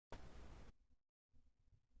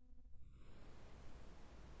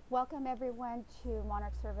Welcome everyone to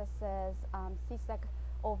Monarch Services CSEC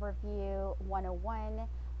Overview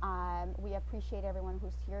 101. We appreciate everyone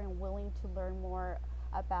who's here and willing to learn more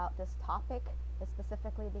about this topic,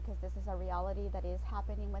 specifically because this is a reality that is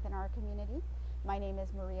happening within our community. My name is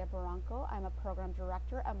Maria Barranco. I'm a program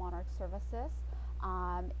director at Monarch Services,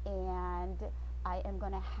 and I am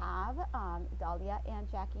going to have Dahlia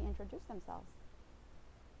and Jackie introduce themselves.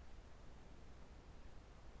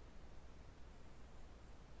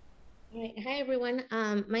 All right. Hi, everyone.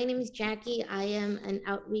 My name is Jackie. I am an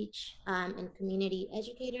outreach and community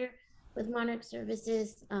educator with Monarch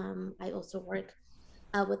Services. I also work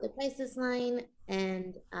with the crisis line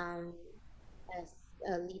and as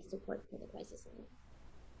lead support for the crisis line.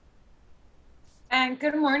 And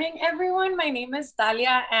good morning, everyone. My name is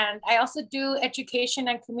Dahlia, and I also do education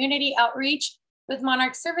and community outreach with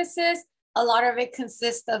Monarch Services. A lot of it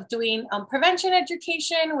consists of doing prevention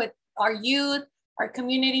education with our youth, our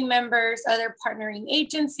community members, other partnering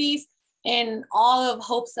agencies, in all of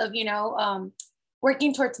hopes of,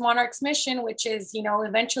 working towards Monarch's mission, which is,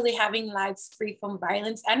 eventually having lives free from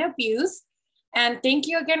violence and abuse. And thank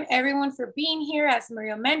you again, everyone, for being here. As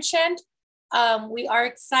Maria mentioned, we are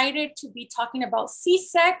excited to be talking about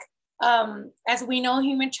CSEC. As we know,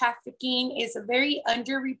 human trafficking is a very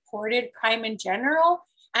underreported crime in general,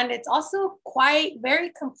 and it's also very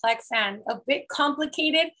complex and a bit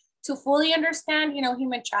complicated to fully understand,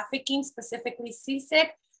 human trafficking, specifically CSEC.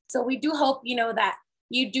 So we do hope, that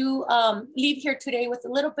you do leave here today with a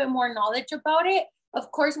little bit more knowledge about it.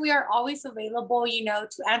 Of course, we are always available,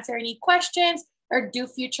 to answer any questions or do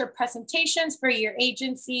future presentations for your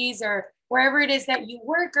agencies or wherever it is that you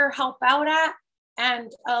work or help out at.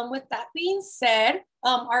 And with that being said,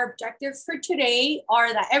 our objectives for today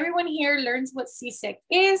are that everyone here learns what CSEC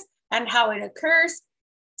is and how it occurs,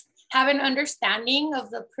 have an understanding of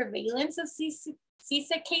the prevalence of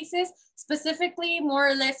CSEC cases, specifically more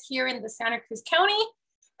or less here in the Santa Cruz County,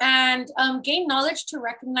 and gain knowledge to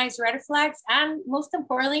recognize red flags, and most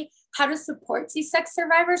importantly, how to support CSEC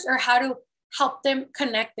survivors or how to help them,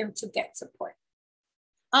 connect them to get support.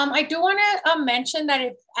 I do want to mention that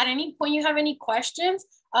if at any point you have any questions,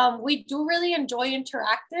 we do really enjoy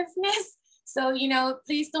interactiveness. So,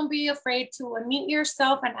 please don't be afraid to unmute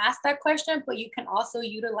yourself and ask that question, but you can also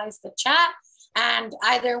utilize the chat, and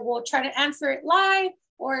either we'll try to answer it live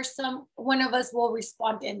or one of us will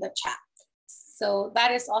respond in the chat. So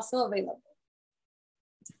that is also available.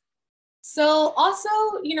 So also,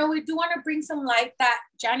 we do want to bring some light that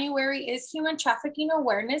January is Human Trafficking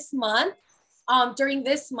Awareness Month. During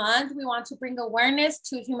this month, we want to bring awareness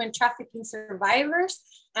to human trafficking survivors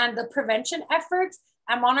and the prevention efforts.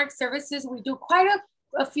 At Monarch Services, we do quite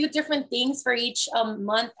a few different things for each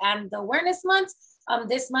month and the awareness months.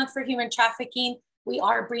 This month for human trafficking, we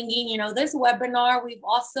are bringing, this webinar. We've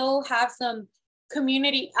also have some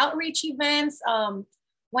community outreach events.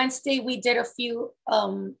 Wednesday, we did a few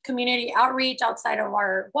community outreach outside of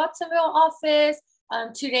our Watsonville office.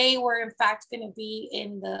 Today, we're in fact going to be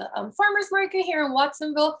in the farmers market here in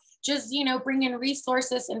Watsonville, just, bringing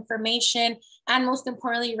resources, information, and most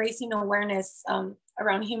importantly, raising awareness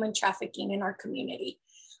around human trafficking in our community.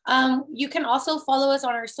 You can also follow us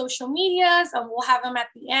on our social medias. We'll have them at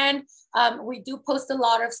the end. We do post a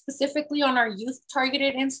lot of, specifically on our youth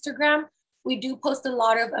targeted Instagram, we do post a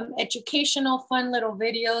lot of educational, fun little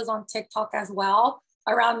videos on TikTok as well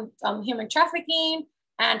around human trafficking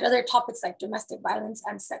and other topics like domestic violence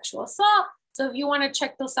and sexual assault. So if you want to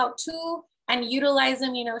check those out too and utilize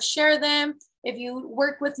them, share them. If you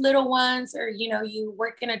work with little ones or, you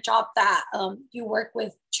work in a job that you work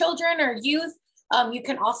with children or youth, you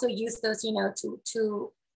can also use those,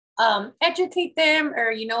 to educate them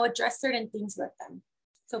or, address certain things with them.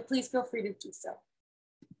 So please feel free to do so.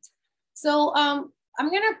 So I'm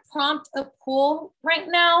going to prompt a poll right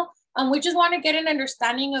now. We just want to get an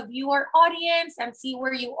understanding of your audience and see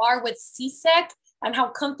where you are with CSEC and how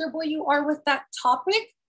comfortable you are with that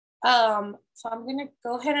topic. So I'm going to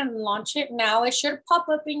go ahead and launch it now. It should pop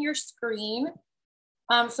up in your screen.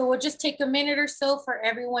 So we'll just take a minute or so for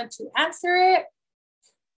everyone to answer it.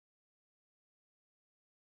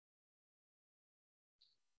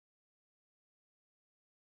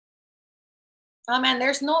 And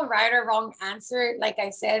there's no right or wrong answer. Like I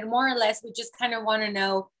said, more or less, we just kind of want to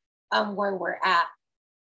know where we're at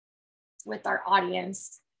with our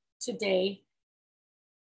audience today.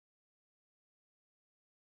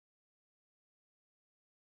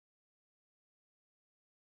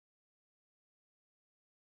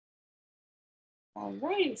 All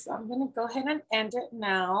right, so I'm going to go ahead and end it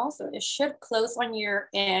now. So it should close on your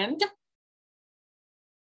end.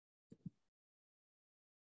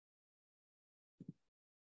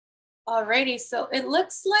 Alrighty, so it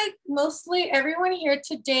looks like mostly everyone here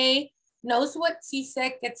today knows what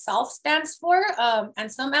CSEC itself stands for,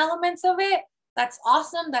 and some elements of it. That's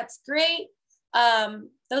awesome, that's great.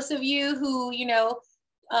 Those of you who, know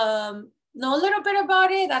a little bit about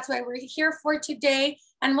it, that's why we're here for today.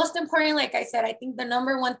 And most importantly, like I said, I think the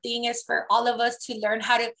number one thing is for all of us to learn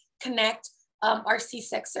how to connect our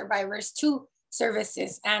CSEC survivors to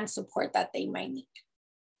services and support that they might need.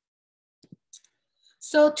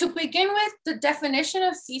 So to begin with, the definition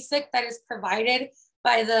of CSEC that is provided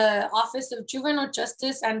by the Office of Juvenile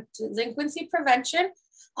Justice and Delinquency Prevention,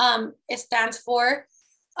 it stands for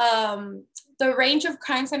the range of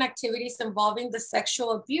crimes and activities involving the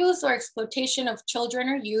sexual abuse or exploitation of children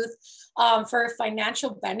or youth for a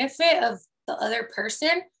financial benefit of the other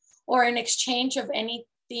person or in exchange of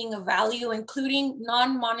anything of value, including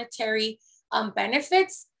non-monetary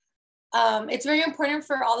benefits. It's very important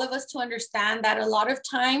for all of us to understand that a lot of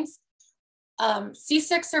times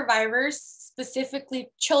CSEC survivors,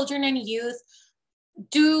 specifically children and youth,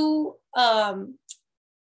 do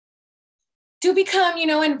become,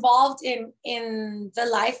 involved in the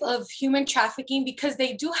life of human trafficking because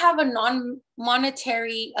they do have a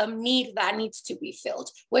non-monetary need that needs to be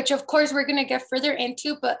filled, which of course we're going to get further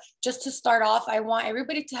into. But just to start off, I want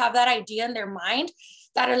everybody to have that idea in their mind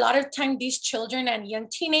that a lot of time these children and young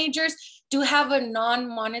teenagers do have a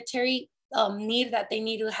non-monetary need that they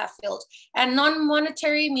need to have filled. And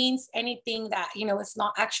non-monetary means anything that, it's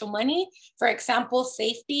not actual money. For example,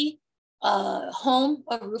 safety, home,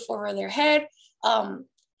 a roof over their head,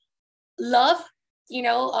 love,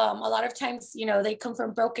 a lot of times, they come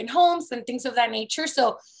from broken homes and things of that nature.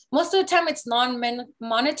 So most of the time it's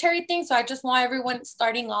non-monetary things. So I just want everyone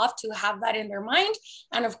starting off to have that in their mind.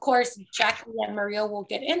 And of course, Jackie and Maria will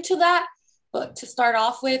get into that. But to start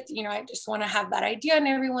off with, I just want to have that idea in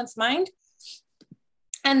everyone's mind.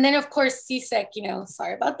 And then of course, CSEC,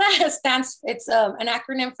 sorry about that, it's an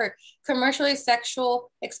acronym for commercially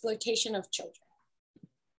sexual exploitation of children.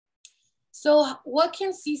 So what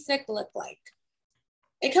can CSEC look like?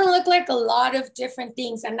 It can look like a lot of different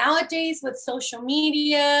things. And nowadays with social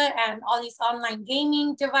media and all these online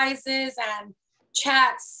gaming devices and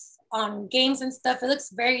chats on games and stuff, it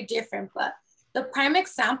looks very different. But the prime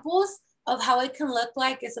examples of how it can look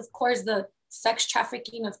like is of course the sex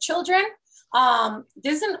trafficking of children.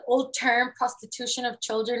 This is an old term, prostitution of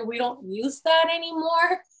children. We don't use that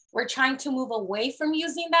anymore. We're trying to move away from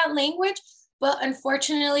using that language. But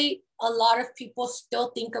unfortunately, a lot of people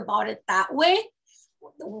still think about it that way.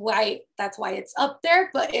 That's why it's up there,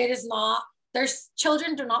 but it is not.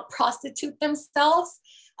 Children do not prostitute themselves.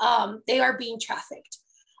 They are being trafficked.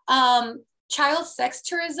 Child sex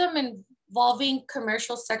tourism involving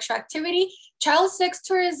commercial sexual activity. Child sex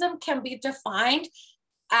tourism can be defined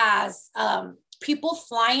as people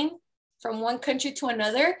flying from one country to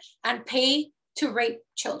another and pay to rape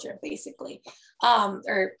children, basically.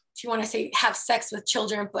 Or if you want to say have sex with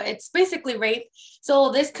children, but it's basically rape.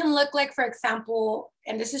 So this can look like, for example,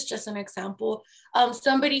 and this is just an example,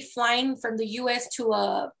 somebody flying from the US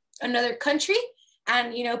to another country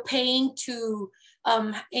and, paying to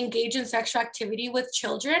engage in sexual activity with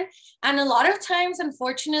children. And a lot of times,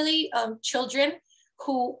 unfortunately, children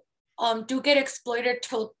who do get exploited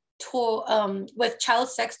with child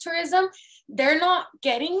sex tourism, they're not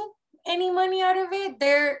getting any money out of it.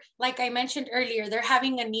 They're, like I mentioned earlier, they're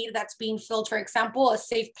having a need that's being filled. For example, a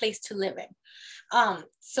safe place to live in.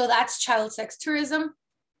 So that's child sex tourism.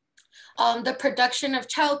 The production of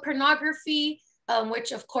child pornography,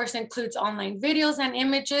 which of course includes online videos and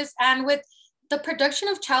images. And with the production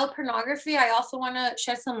of child pornography, I also want to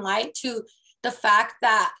shed some light to the fact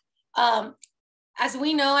that as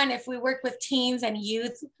we know, and if we work with teens and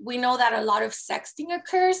youth, we know that a lot of sexting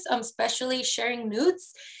occurs, especially sharing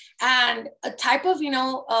nudes. And a type of,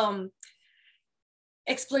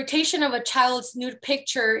 exploitation of a child's nude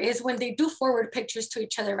picture is when they do forward pictures to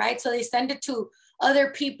each other, right? So they send it to other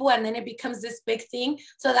people and then it becomes this big thing.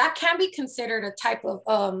 So that can be considered a type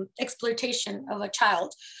of exploitation of a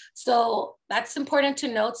child. So that's important to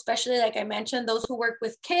note, especially like I mentioned, those who work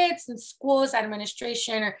with kids in schools,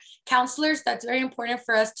 administration, or counselors, that's very important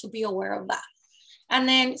for us to be aware of that. And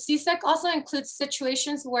then CSEC also includes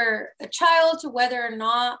situations where a child, whether or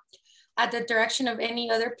not at the direction of any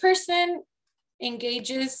other person,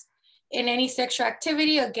 engages in any sexual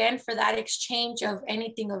activity, again, for that exchange of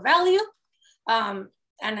anything of value.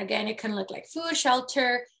 And again, it can look like food,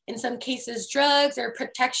 shelter, in some cases, drugs, or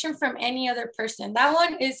protection from any other person. That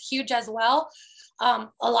one is huge as well. A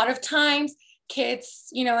lot of times, kids,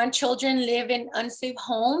 and children live in unsafe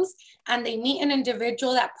homes and they meet an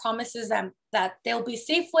individual that promises them that they'll be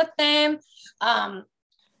safe with them.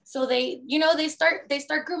 So they, they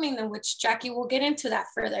start grooming them, which Jackie will get into that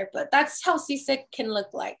further, but that's how CSEC can look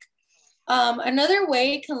like. Another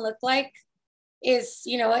way it can look like is,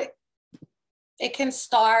 it can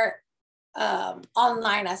start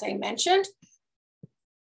online, as I mentioned.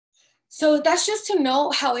 So that's just to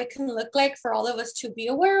know how it can look like for all of us to be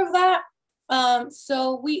aware of that.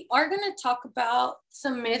 So we are going to talk about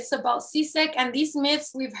some myths about CSEC, and these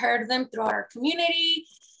myths, we've heard them throughout our community.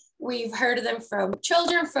 We've heard them from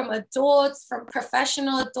children, from adults, from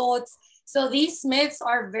professional adults. So these myths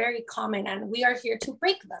are very common, and we are here to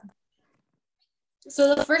break them.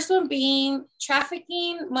 So the first one being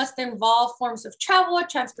trafficking must involve forms of travel,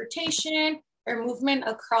 transportation, or movement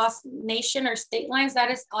across nation or state lines.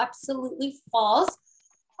 That is absolutely false.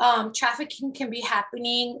 Trafficking can be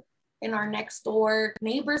happening in our next door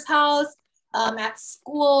neighbor's house, at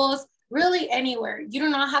schools, really anywhere. You do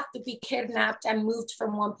not have to be kidnapped and moved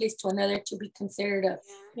from one place to another to be considered a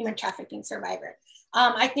human trafficking survivor.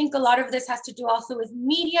 I think a lot of this has to do also with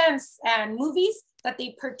media and movies, that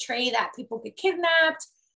they portray that people get kidnapped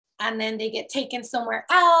and then they get taken somewhere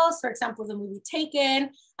else. For example, the movie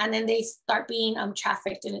Taken, and then they start being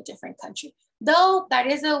trafficked in a different country. Though that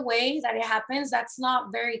is a way that it happens, that's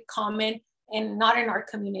not very common and not in our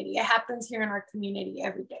community. It happens here in our community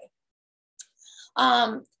every day.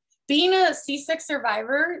 Being a CSEC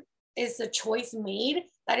survivor is a choice made.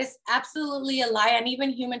 That is absolutely a lie. And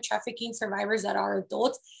even human trafficking survivors that are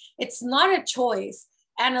adults, it's not a choice.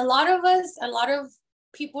 And a lot of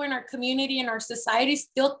people in our community and our society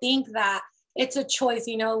still think that it's a choice.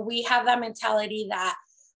 We have that mentality that,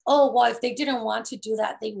 oh, well, if they didn't want to do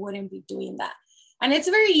that, they wouldn't be doing that. And it's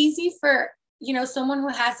very easy for, someone who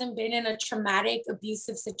hasn't been in a traumatic,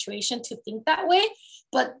 abusive situation to think that way,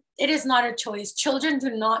 but it is not a choice. Children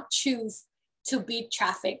do not choose to be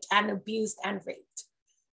trafficked and abused and raped.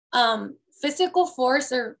 Physical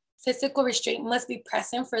force or physical restraint must be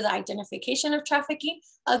present for the identification of trafficking.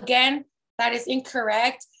 Again, that is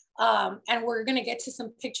incorrect. And we're going to get to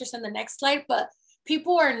some pictures in the next slide, but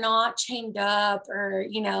people are not chained up or,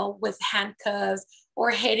 with handcuffs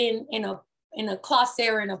or hidden in a closet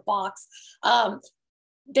or in a box.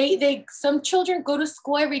 Some children go to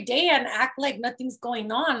school every day and act like nothing's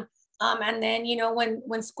going on. And then,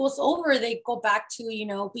 when school's over, they go back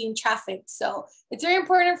to, being trafficked. So it's very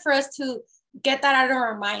important for us to get that out of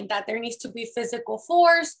our mind, that there needs to be physical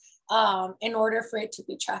force in order for it to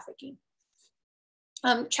be trafficking.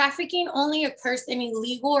 Trafficking only occurs in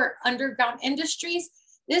illegal or underground industries.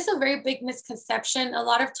 This is a very big misconception. A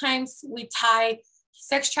lot of times we tie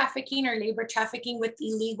sex trafficking or labor trafficking with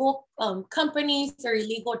illegal companies or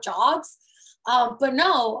illegal jobs. But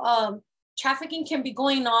no, trafficking can be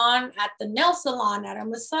going on at the nail salon, at a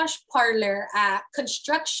massage parlor, at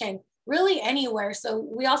construction, really anywhere. So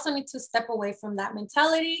we also need to step away from that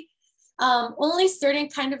mentality. Only certain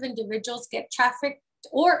kind of individuals get trafficked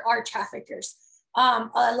or are traffickers.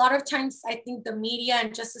 A lot of times I think the media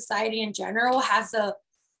and just society in general has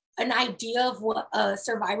an idea of what a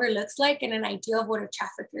survivor looks like and an idea of what a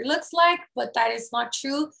trafficker looks like, but that is not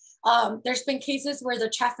true. There's been cases where the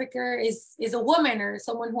trafficker is a woman or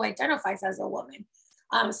someone who identifies as a woman.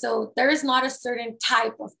 So there is not a certain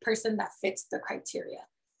type of person that fits the criteria.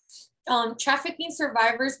 Trafficking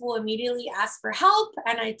survivors will immediately ask for help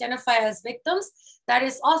and identify as victims. That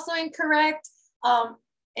is also incorrect.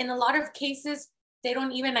 In a lot of cases, they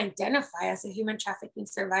don't even identify as a human trafficking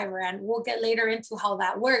survivor, and we'll get later into how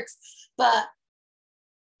that works. But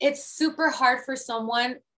it's super hard for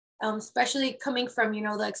someone, especially coming from,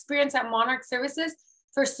 the experience at Monarch Services,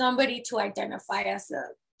 for somebody to identify as a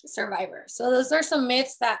survivor. So those are some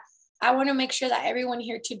myths that I want to make sure that everyone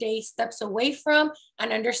here today steps away from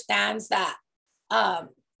and understands that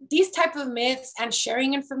these type of myths and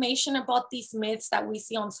sharing information about these myths that we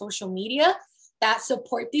see on social media that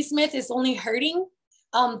support these myths is only hurting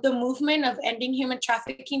the movement of ending human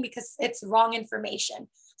trafficking, because it's wrong information.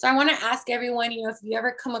 So I want to ask everyone, if you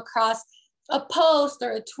ever come across a post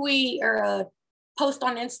or a tweet or a post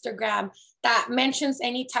on Instagram that mentions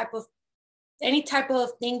any type of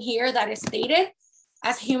thing here that is stated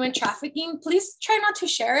as human trafficking, please try not to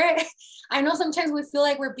share it. I know sometimes we feel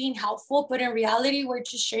like we're being helpful, but in reality, we're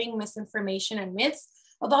just sharing misinformation and myths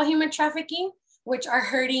about human trafficking, which are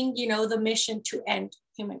hurting, the mission to end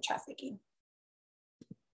human trafficking.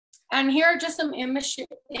 And here are just some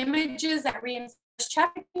images that reinforce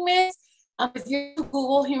trafficking myths. If you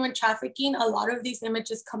Google human trafficking, a lot of these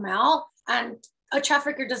images come out, and a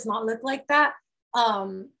trafficker does not look like that.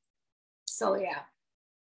 So yeah.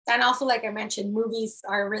 And also, like I mentioned, movies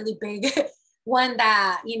are a really big one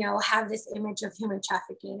that, have this image of human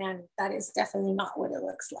trafficking, and that is definitely not what it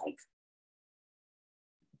looks like.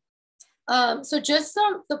 So just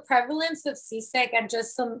the prevalence of CSEC and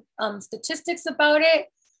just some statistics about it.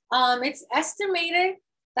 It's estimated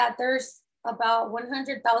that there's about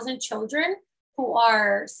 100,000 children who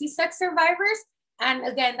are CSEC survivors. And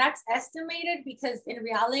again, that's estimated because in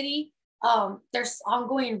reality, there's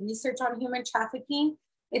ongoing research on human trafficking.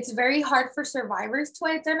 It's very hard for survivors to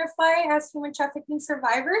identify as human trafficking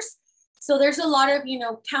survivors. So there's a lot of,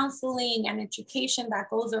 counseling and education that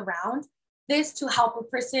goes around this to help a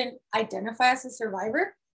person identify as a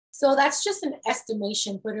survivor. So that's just an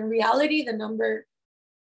estimation, but in reality, the number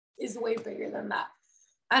is way bigger than that.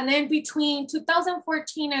 And then between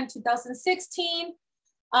 2014 and 2016,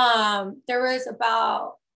 there was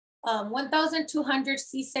about 1,200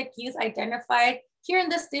 CSEC youth identified here in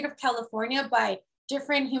the state of California by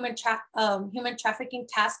different human trafficking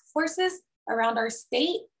task forces around our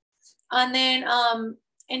state. And then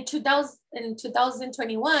in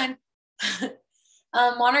 2021,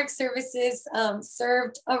 Monarch Services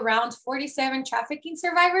served around 47 trafficking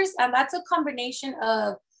survivors, and that's a combination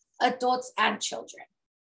of adults and children.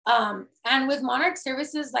 And with Monarch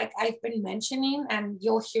Services, like I've been mentioning, and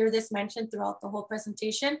you'll hear this mentioned throughout the whole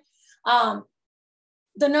presentation,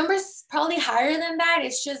 the number's probably higher than that.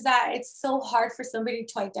 It's just that it's so hard for somebody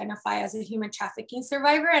to identify as a human trafficking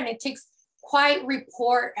survivor, and it takes quite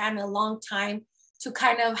report and a long time to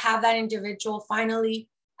kind of have that individual finally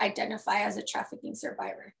identify as a trafficking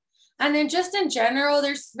survivor. And then just in general,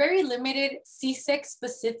 there's very limited CSEC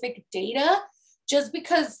specific data, just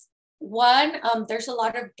because one, there's a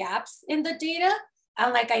lot of gaps in the data.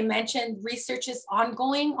 And like I mentioned, research is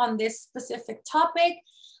ongoing on this specific topic.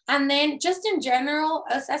 And then just in general,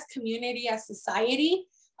 us as community, as society,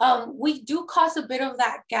 we do cause a bit of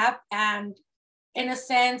that gap. And in a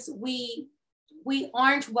sense, we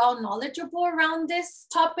aren't well knowledgeable around this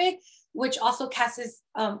topic, which also causes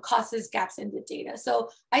gaps in the data. So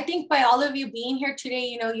I think by all of you being here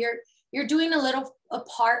today, you're doing a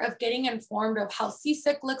part of getting informed of how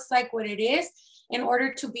CSEC looks like, what it is, in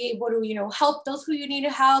order to be able to, help those who you need to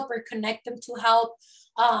help or connect them to help.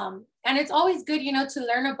 And it's always good, to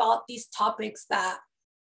learn about these topics that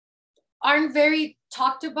aren't very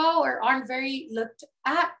talked about or aren't very looked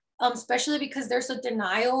at, especially because there's a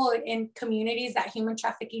denial in communities that human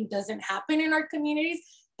trafficking doesn't happen in our communities,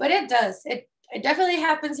 but it does. It definitely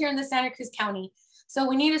happens here in the Santa Cruz County. So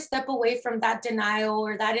we need to step away from that denial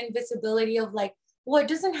or that invisibility of like, well, it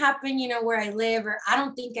doesn't happen, where I live, or I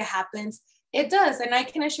don't think it happens. It does, and I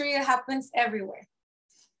can assure you it happens everywhere.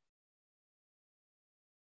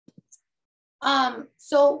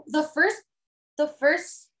 So the first,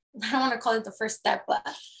 I don't want to call it the first step, but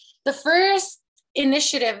the first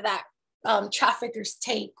initiative that traffickers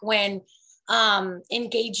take when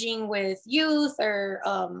engaging with youth or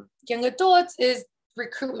young adults is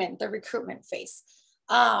recruitment, the recruitment phase.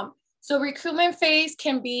 So recruitment phase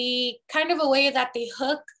can be kind of a way that they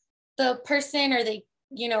hook the person, or they,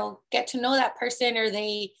 get to know that person, or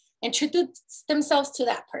they introduce themselves to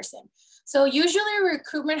that person. So usually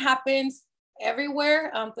recruitment happens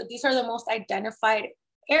everywhere, but these are the most identified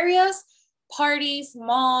areas: parties,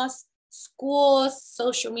 malls, schools,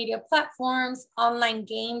 social media platforms, online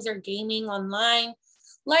games or gaming online,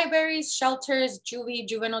 libraries, shelters,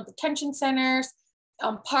 juvenile detention centers,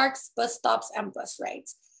 parks, bus stops, and bus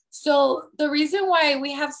rides. So the reason why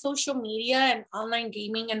we have social media and online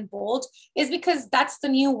gaming in bold is because that's the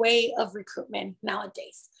new way of recruitment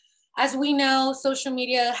nowadays. As we know, social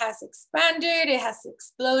media has expanded, it has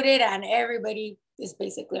exploded, and everybody is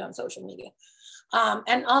basically on social media.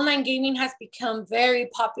 And online gaming has become very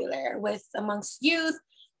popular amongst youth.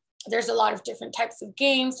 There's a lot of different types of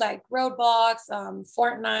games like Roblox,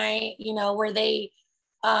 Fortnite, where they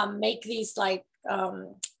make these like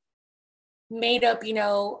made up,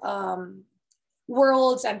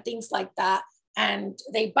 worlds and things like that. And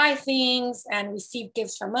they buy things and receive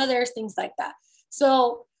gifts from others, things like that.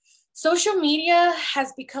 So social media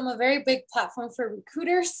has become a very big platform for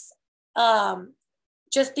recruiters.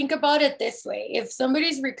 Just think about it this way. If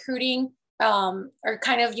somebody's recruiting or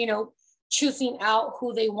kind of, choosing out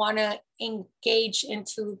who they want to engage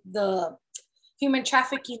into the human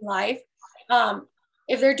trafficking life,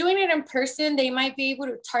 if they're doing it in person, they might be able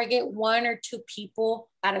to target 1 or 2 people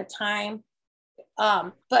at a time.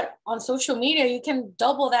 But on social media, you can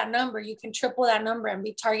double that number, you can triple that number and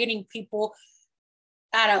be targeting people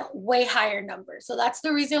at a way higher number. So that's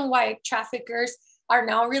the reason why traffickers are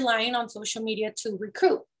now relying on social media to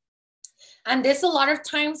recruit. And this a lot of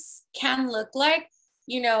times can look like,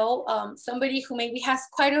 somebody who maybe has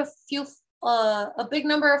quite a big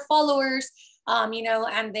number of followers,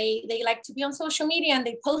 and they like to be on social media and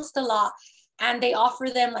they post a lot, and they offer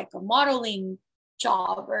them like a modeling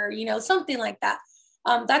job, or, something like that.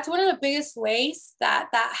 That's one of the biggest ways that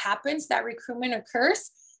happens, that recruitment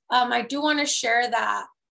occurs. I do want to share that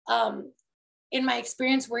in my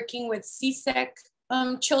experience working with CSEC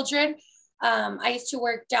children, I used to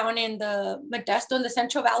work down in the Modesto, in the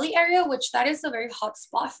Central Valley area, which that is a very hot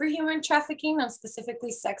spot for human trafficking,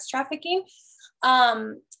 specifically sex trafficking.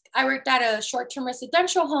 I worked at a short-term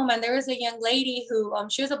residential home, and there was a young lady who,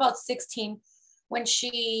 she was about 16 when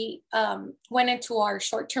she went into our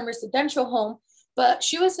short-term residential home, but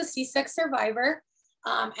she was a CSEC survivor,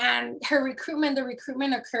 and the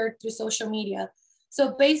recruitment occurred through social media.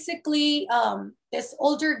 So basically, this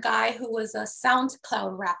older guy who was a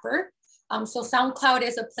SoundCloud rapper. So SoundCloud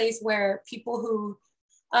is a place where people who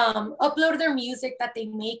upload their music that they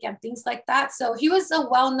make and things like that. So he was a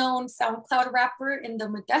well-known SoundCloud rapper in the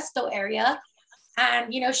Modesto area.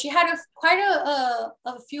 And, she had quite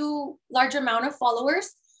a few large amount of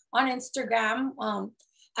followers on Instagram.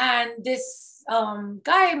 And this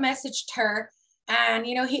guy messaged her, and,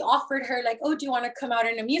 he offered her like, oh, do you want to come out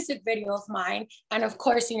in a music video of mine? And of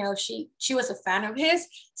course, she was a fan of his.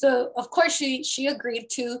 So of course she agreed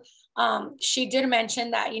to. She did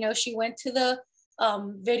mention that, she went to the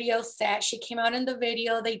video set. She came out in the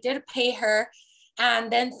video. They did pay her.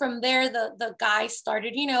 And then from there, the guy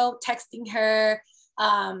started, texting her,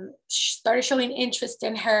 started showing interest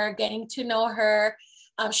in her, getting to know her.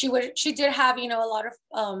 She did have, a lot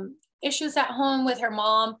of issues at home with her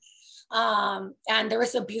mom. And there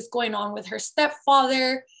was abuse going on with her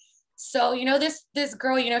stepfather. So, this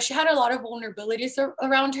girl, she had a lot of vulnerabilities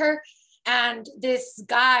around her. And this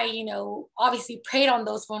guy, obviously preyed on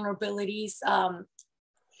those vulnerabilities,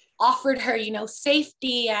 offered her,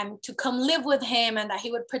 safety and to come live with him, and that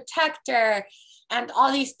he would protect her and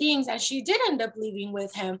all these things. And she did end up leaving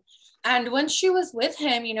with him. And when she was with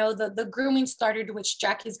him, the grooming started, which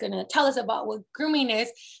Jackie's going to tell us about what grooming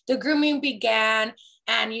is. The grooming began,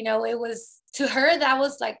 and, it was, to her, that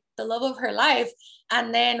was like the love of her life.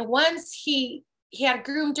 And then once he had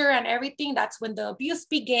groomed her and everything, that's when the abuse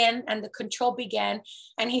began and the control began.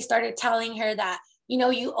 And he started telling her that,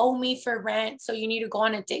 you owe me for rent, so you need to go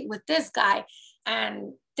on a date with this guy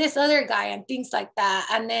and this other guy and things like that.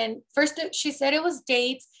 And then first she said it was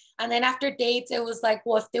dates. And then after dates, it was like,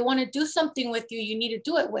 well, if they want to do something with you, you need to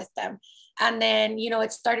do it with them. And then,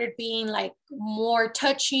 it started being like more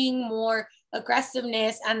touching, more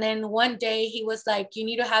aggressiveness. And then one day he was like, you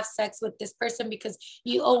need to have sex with this person because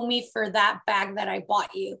you owe me for that bag that I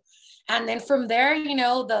bought you. And then from there,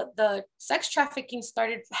 the sex trafficking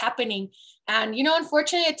started happening. And,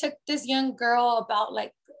 unfortunately, it took this young girl about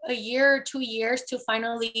like a year or 2 years to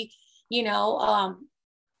finally,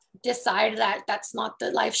 decide that that's not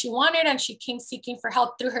the life she wanted. And she came seeking for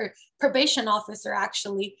help through her probation officer,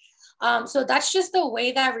 actually. So that's just the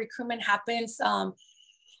way that recruitment happens.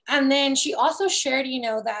 And then she also shared,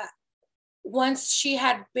 that once she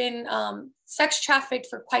had been sex trafficked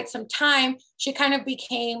for quite some time, she kind of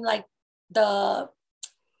became like the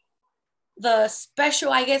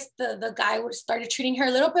special, I guess the guy started treating her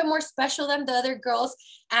a little bit more special than the other girls.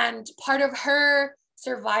 And part of her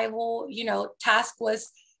survival, task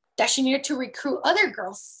was that she needed to recruit other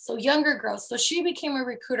girls, so younger girls. So she became a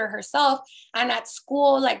recruiter herself. And at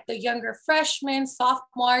school, like the younger freshmen,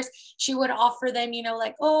 sophomores, she would offer them,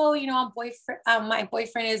 like, oh, my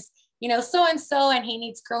boyfriend is, so-and-so, and he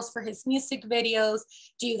needs girls for his music videos.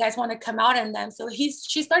 Do you guys want to come out in them? So she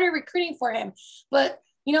started recruiting for him. But,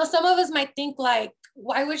 some of us might think like,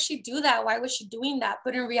 why would she do that? Why was she doing that?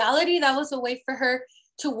 But in reality, that was a way for her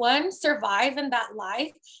to, one, survive in that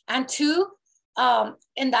life, and two,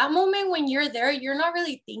 in that moment when you're there, you're not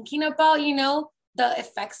really thinking about, the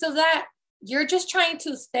effects of that. You're just trying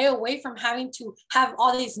to stay away from having to have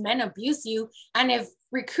all these men abuse you. And if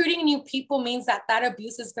recruiting new people means that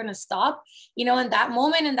abuse is going to stop, in that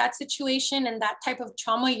moment, in that situation, and that type of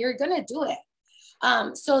trauma, you're going to do it.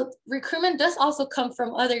 So recruitment does also come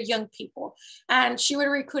from other young people. And she would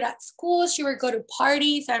recruit at school. She would go to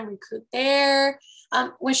parties and recruit there.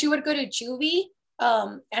 When she would go to juvie,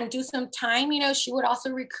 and do some time, she would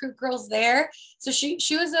also recruit girls there. So she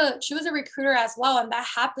was a recruiter as well. And that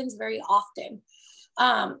happens very often.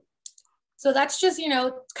 So that's just,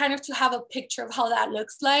 kind of to have a picture of how that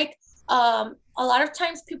looks like. A lot of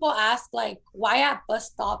times people ask like, why at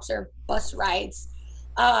bus stops or bus rides?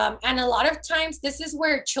 And a lot of times this is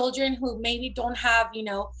where children who maybe don't have,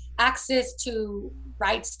 access to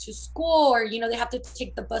rides to school, or they have to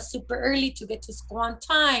take the bus super early to get to school on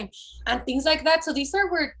time and things like that. So these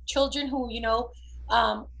are where children who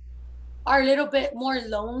are a little bit more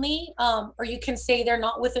lonely, or you can say they're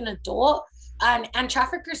not with an adult, And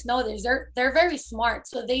traffickers know this. They're very smart,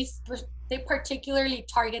 so they particularly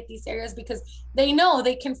target these areas because they know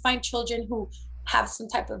they can find children who have some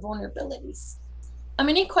type of vulnerabilities.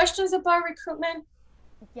 Any questions about recruitment?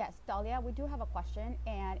 Yes, Dahlia, we do have a question,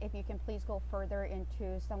 and if you can please go further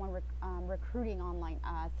into someone recruiting online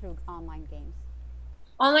through online games.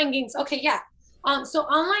 Online games, okay, yeah. So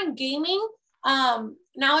online gaming,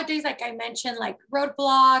 nowadays, like I mentioned, like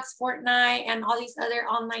Roblox, Fortnite, and all these other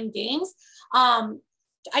online games,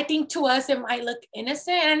 I think to us it might look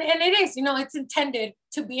innocent, and it is, it's intended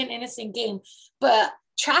to be an innocent game, but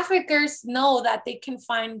traffickers know that they can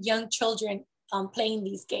find young children playing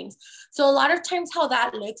these games. So a lot of times how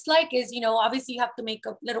that looks like is, obviously you have to make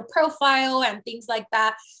a little profile and things like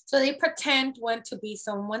that. So they pretend one to be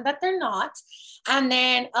someone that they're not. And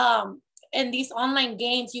then in these online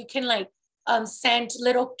games, you can like send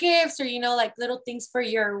little gifts or, like little things for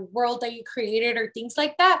your world that you created or things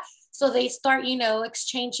like that. So they start,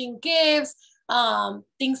 exchanging gifts,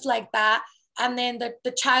 things like that. And then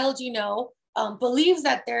the child, believes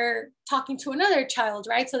that they're talking to another child,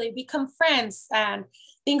 right? So they become friends and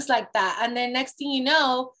things like that. And then next thing you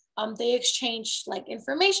know, they exchange like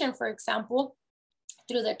information, for example,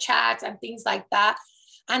 through the chats and things like that.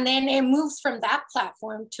 And then it moves from that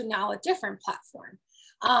platform to now a different platform.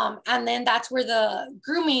 And then that's where the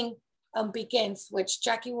grooming begins, which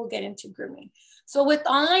Jackie will get into grooming. So with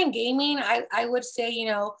online gaming, I would say,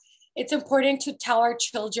 it's important to tell our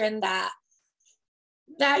children that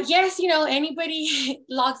yes, anybody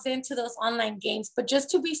logs into those online games, but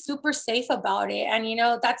just to be super safe about it. And,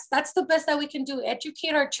 that's the best that we can do,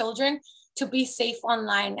 educate our children to be safe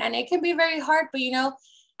online. And it can be very hard, but,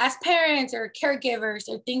 as parents or caregivers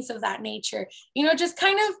or things of that nature, just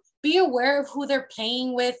kind of be aware of who they're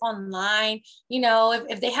playing with online.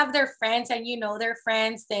 If they have their friends and their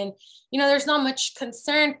friends, then, there's not much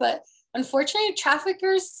concern. But unfortunately,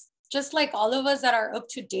 traffickers, just like all of us that are up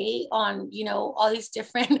to date on, all these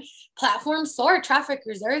different platforms, so are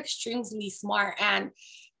traffickers. They're extremely smart and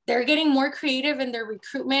they're getting more creative in their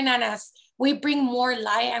recruitment. And as we bring more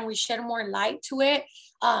light and we shed more light to it,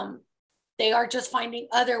 they are just finding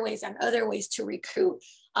other ways to recruit.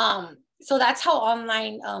 So that's how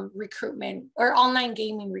online recruitment or online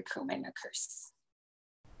gaming recruitment occurs.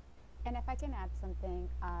 And if I can add something,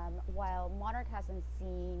 while Monarch hasn't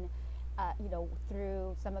seen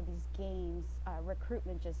through some of these games,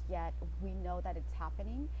 recruitment just yet, we know that it's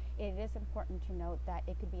happening. It is important to note that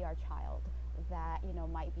it could be our child that,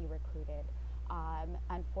 might be recruited.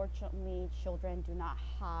 Unfortunately, children do not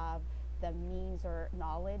have the means or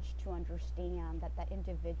knowledge to understand that that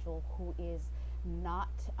individual who is not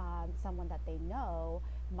someone that they know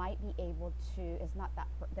might be able to, is not that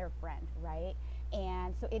their friend, right?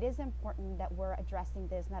 And so it is important that we're addressing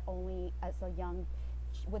this not only as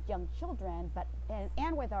with young children, but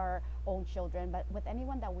and with our own children, but with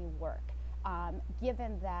anyone that we work.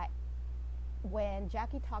 Given that when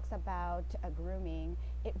Jackie talks about grooming,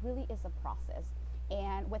 it really is a process.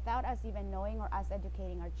 And without us even knowing or us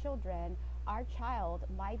educating our children, our child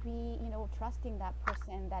might be, trusting that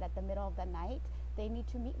person that at the middle of the night, they need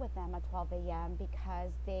to meet with them at 12 a.m.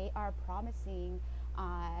 because they are promising,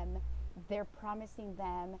 they're promising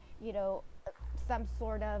them, some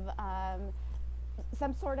sort of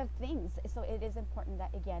things. So it is important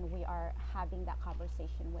that, again, we are having that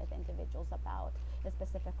conversation with individuals about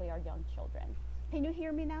specifically our young children. Can you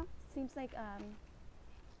hear me now? Seems like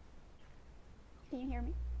can you hear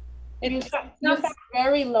me? You sound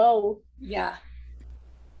very low. Yeah.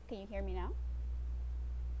 Can you hear me now?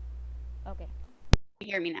 Okay. You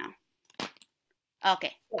hear me now?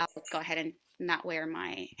 Okay, I'll go ahead and not wear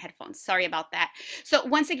my headphones. Sorry about that. So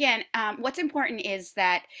once again, what's important is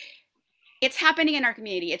that it's happening in our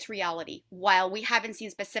community. It's reality. While we haven't seen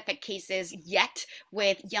specific cases yet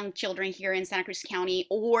with young children here in Santa Cruz County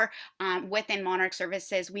or within Monarch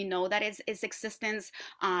Services, we know that its existence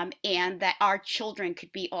and that our children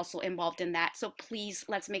could be also involved in that. So please,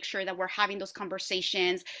 let's make sure that we're having those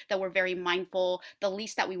conversations, that we're very mindful. The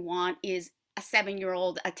least that we want is a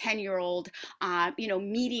 7-year-old, a 10-year-old,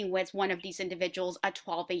 meeting with one of these individuals at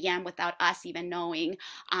 12 a.m. without us even knowing.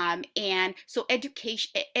 And so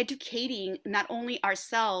educating not only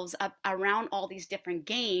ourselves around all these different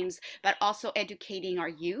games, but also educating our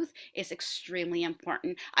youth is extremely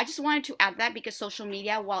important. I just wanted to add that because social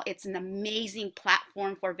media, while it's an amazing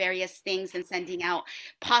platform for various things and sending out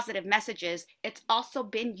positive messages, it's also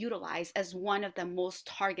been utilized as one of the most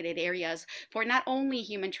targeted areas for not only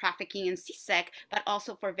human trafficking and CSEC, but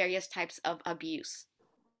also for various types of abuse.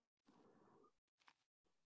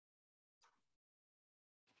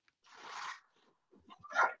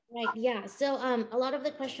 Right. Yeah. So a lot of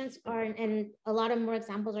the questions are, and a lot of more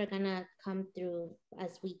examples are gonna come through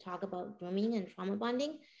as we talk about grooming and trauma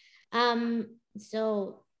bonding.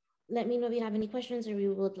 So let me know if you have any questions or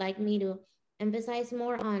you would like me to emphasize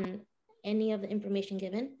more on any of the information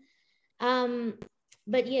given.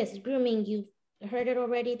 But yes, grooming, you've heard it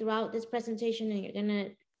already throughout this presentation, and you're gonna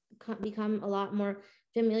become a lot more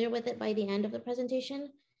familiar with it by the end of the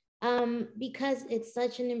presentation, because it's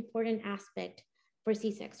such an important aspect for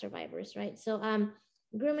CSEC survivors, right? So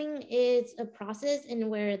grooming is a process in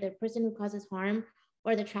where the person who causes harm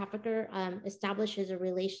or the trafficker establishes a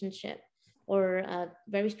relationship or a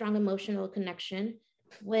very strong emotional connection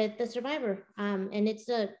with the survivor. And it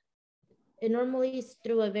normally is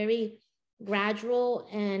through a very gradual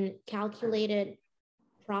and calculated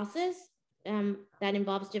process that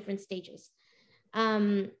involves different stages.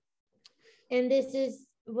 And this is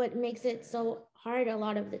what makes it so hard a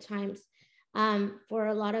lot of the times for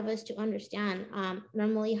a lot of us to understand.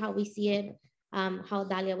 Normally how we see it, how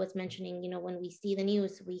Dalia was mentioning, when we see the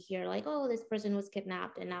news, we hear like, oh, this person was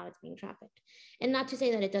kidnapped and now it's being trafficked. And not to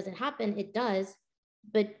say that it doesn't happen, it does,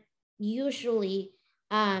 but usually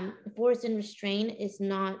force and restraint is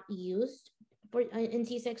not used for in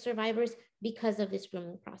CSEC survivors because of this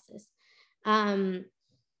grooming process. And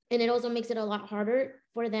it also makes it a lot harder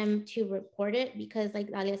for them to report it because,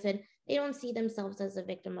 like Dalia said, they don't see themselves as a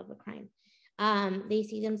victim of a crime. They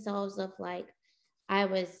see themselves of like, I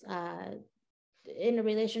was in a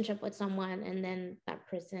relationship with someone and then that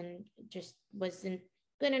person just wasn't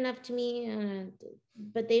good enough to me,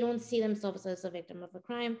 but they don't see themselves as a victim of a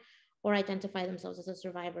crime or identify themselves as a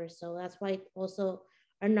survivor. So that's why also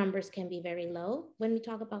our numbers can be very low when we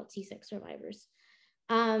talk about CSEC survivors.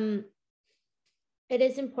 It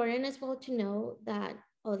is important as well to know that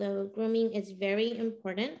although grooming is very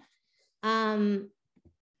important, it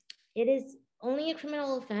is only a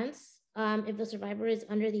criminal offense if the survivor is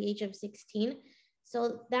under the age of 16.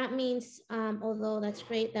 So that means, although that's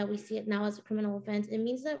great that we see it now as a criminal offense, it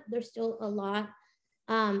means that there's still a lot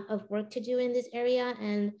of work to do in this area.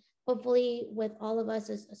 And hopefully with all of us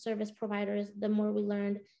as service providers, the more we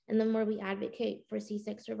learn and the more we advocate for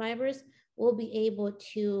CSEC survivors, we'll be able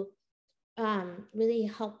to really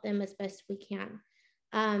help them as best we can.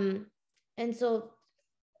 And so,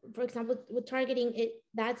 for example, with targeting,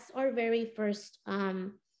 that's our very first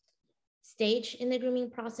stage in the grooming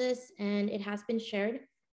process. And it has been shared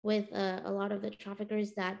with a lot of the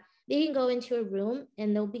traffickers that they can go into a room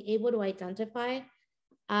and they'll be able to identify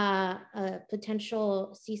a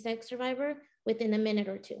potential CSEC survivor within a minute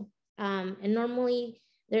or two. And normally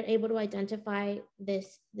they're able to identify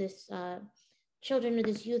this children or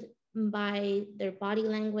this youth by their body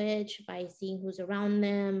language, by seeing who's around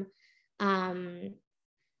them.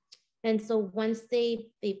 And so once they've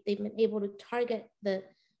been able to target the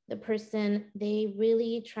person, they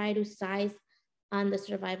really try to size on the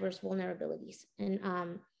survivor's vulnerabilities. And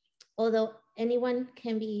although anyone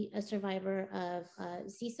can be a survivor of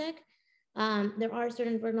CSEC, there are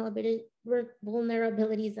certain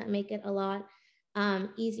vulnerabilities that make it a lot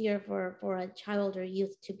easier for a child or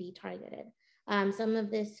youth to be targeted. Some of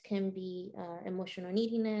this can be emotional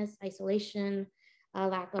neediness, isolation,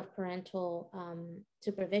 lack of parental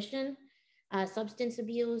supervision, substance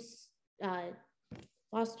abuse,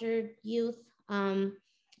 fostered youth.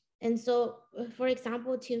 And so, for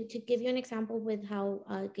example, to give you an example with how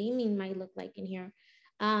gaming might look like in here,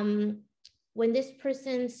 when this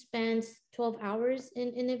person spends 12 hours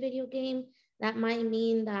in a video game, that might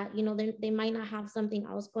mean that, they might not have something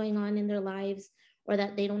else going on in their lives, or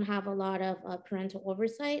that they don't have a lot of parental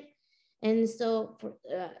oversight. And so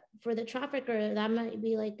for the trafficker, that might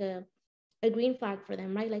be like a green flag for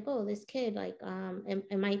them, right? Like, oh, this kid, like,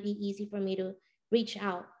 it might be easy for me to reach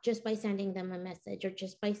out just by sending them a message, or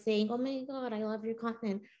just by saying, oh my God, I love your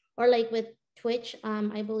content. Or like with Twitch,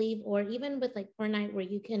 I believe, or even with like Fortnite, where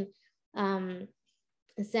you can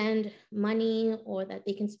send money or that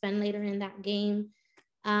they can spend later in that game.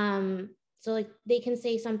 So like they can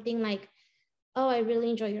say something like, oh, I really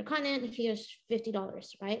enjoy your content, here's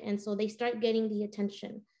 $50, right? And so they start getting the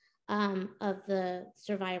attention of the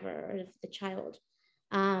survivor or of the child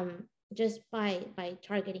just by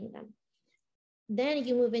targeting them. Then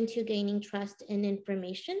you move into gaining trust and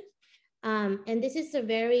information. And this is a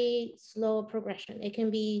very slow progression. It can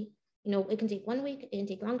be, it can take 1 week, it can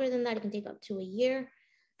take longer than that, it can take up to a year.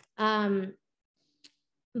 But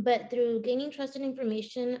through gaining trust and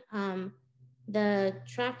information, the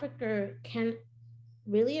trafficker can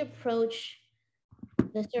really approach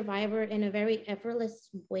the survivor in a very effortless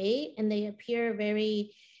way, and they appear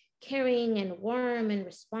very caring and warm and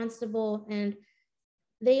responsible. And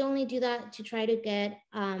they only do that to try to get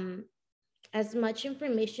as much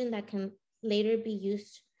information that can later be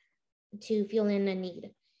used to fill in a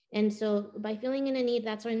need. And so by filling in a need,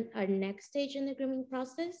 that's our next stage in the grooming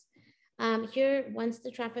process. Here, once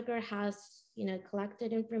the trafficker has,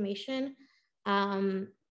 collected information,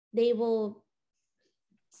 they will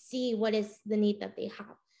see what is the need that they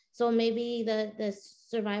have. So maybe the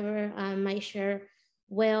survivor might share,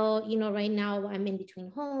 well, right now I'm in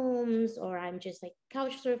between homes, or I'm just like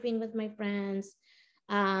couch surfing with my friends.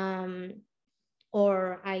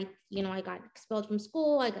 Or I got expelled from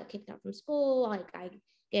school, I got kicked out from school, like I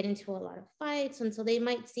get into a lot of fights. And so they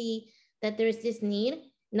might see that there's this need,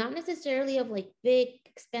 not necessarily of like big,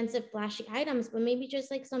 expensive, flashy items, but maybe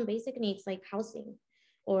just like some basic needs like housing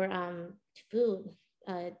or food,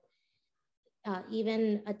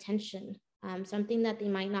 even attention, something that they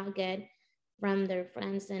might not get from their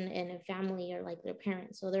friends and family or like their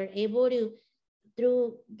parents. So they're able to,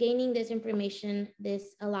 through gaining this information,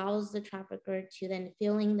 this allows the trafficker to then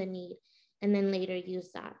fill in the need and then later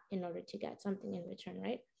use that in order to get something in return,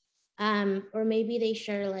 right? Or maybe they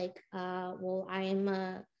share like, well, I'm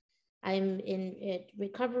in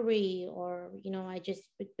recovery, or, I just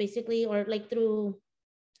basically, or like through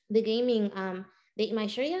the gaming, they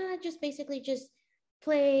might share, yeah, just basically just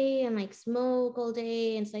play and like smoke all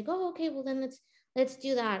day. And it's like, oh, okay, well then let's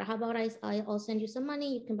do that. How about I'll send you some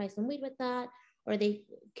money, you can buy some weed with that. Or they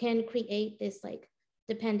can create this like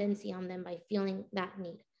dependency on them by feeling that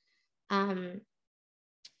need. And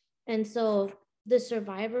so the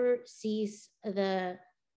survivor sees the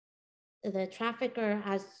trafficker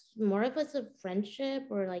as more of as a friendship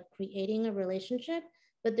or like creating a relationship,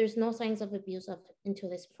 but there's no signs of abuse up until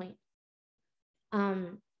this point.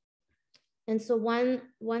 And so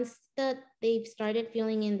once that they've started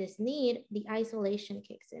feeling in this need, the isolation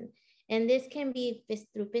kicks in. And this can be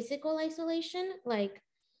through physical isolation, like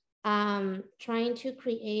trying to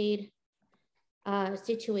create a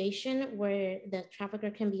situation where the trafficker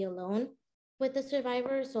can be alone with the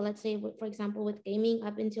survivor. So let's say, for example, with gaming,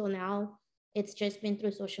 up until now, it's just been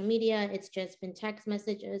through social media, it's just been text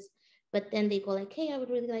messages, but then they go like, hey, I would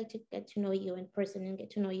really like to get to know you in person and get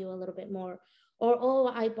to know you a little bit more. Or, oh,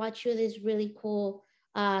 I bought you this really cool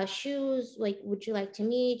shoes, like, would you like to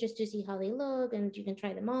meet just to see how they look, and you can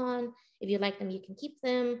try them on. If you like them, you can keep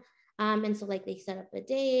them. And so like they set up a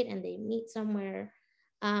date and they meet somewhere.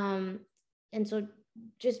 And so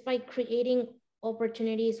just by creating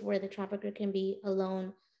opportunities where the trafficker can be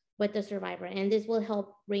alone with the survivor, and this will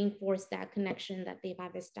help reinforce that connection that they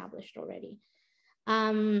have established already.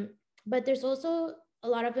 But there's also a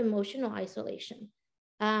lot of emotional isolation,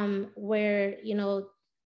 where,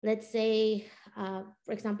 let's say,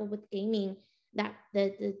 for example, with gaming, that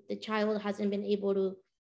the child hasn't been able to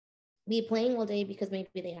be playing all day because maybe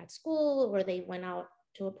they had school, or they went out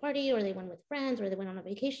to a party, or they went with friends, or they went on a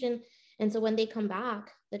vacation. And so when they come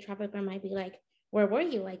back, the trafficker might be like, where were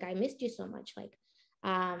you? Like, I missed you so much. Like,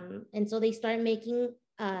 and so they start making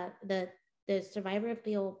the survivor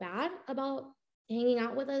feel bad about hanging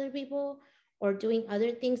out with other people or doing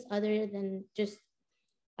other things other than just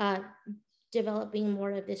developing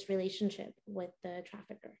more of this relationship with the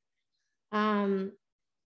trafficker. And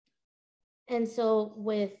so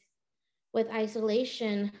with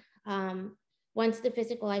isolation, once the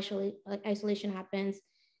physical isolation happens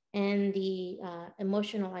and the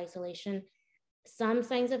emotional isolation, some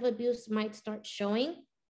signs of abuse might start showing,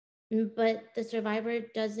 but the survivor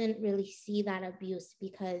doesn't really see that abuse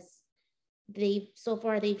because so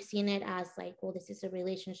far they've seen it as like, well, this is a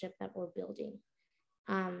relationship that we're building.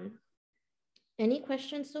 Any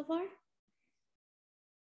questions so far?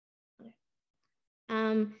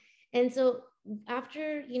 And so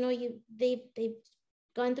after, they've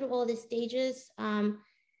gone through all the stages,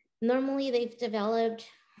 normally they've developed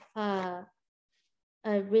a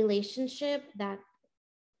relationship that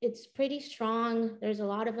it's pretty strong. There's a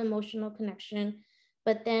lot of emotional connection,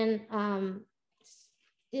 but then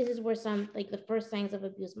this is where some, like the first signs of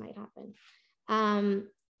abuse might happen.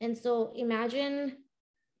 And so imagine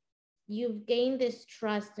you've gained this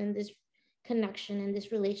trust and this connection and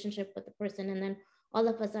this relationship with the person, and then all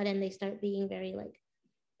of a sudden they start being very like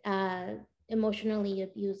emotionally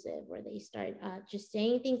abusive, or they start just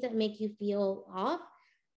saying things that make you feel off.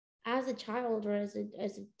 As a child or as a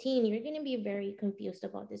teen, you're going to be very confused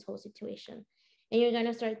about this whole situation, and you're going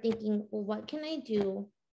to start thinking, well, what can I do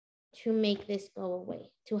to make this go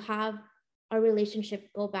away, to have our relationship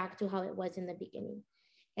go back to how it was in the beginning?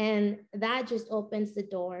 And that just opens the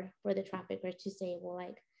door for the trafficker to say,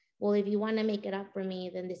 well, if you want to make it up for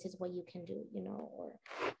me, then this is what you can do, or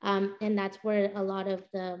and that's where a lot of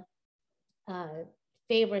the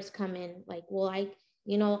favors come in. Like, well,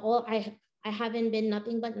 you know, I haven't been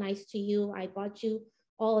nothing but nice to you. I bought you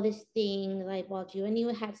all these things. I bought you a new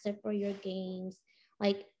headset for your games.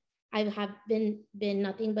 Like, I have been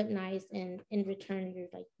nothing but nice, and in return, you're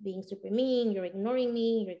like being super mean. You're ignoring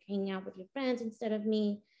me. You're hanging out with your friends instead of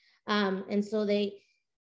me. And so they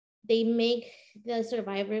make the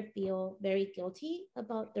survivor feel very guilty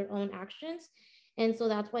about their own actions. And so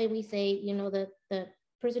that's why we say, you know, the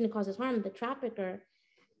person who causes harm, the trafficker,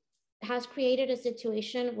 has created a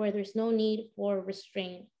situation where there's no need for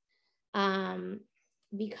restraint,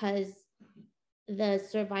 because the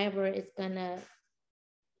survivor is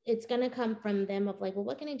it's gonna come from them of like, well,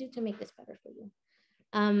 what can I do to make this better for you?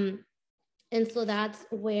 And so that's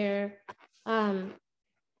where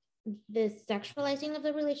the sexualizing of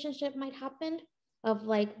the relationship might happen, of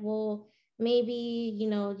like, well, maybe, you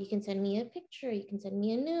know, you can send me a picture, you can send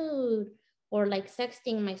me a nude, or like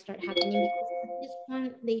sexting might start happening, because at this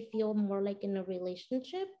point they feel more like in a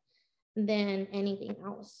relationship than anything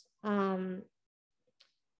else.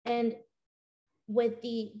 And with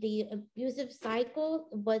the abusive cycle,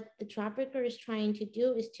 what the trafficker is trying to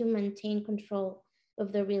do is to maintain control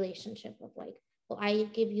of the relationship, of like, well, I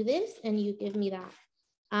give you this and you give me that.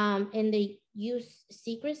 And they use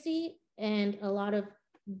secrecy and a lot of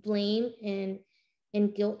blame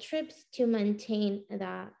and guilt trips to maintain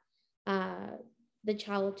that the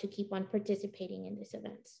child to keep on participating in these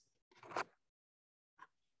events.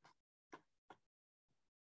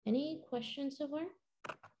 Any questions so far?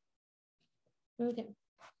 Okay.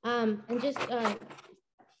 And just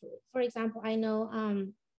for example, I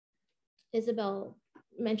know Isabel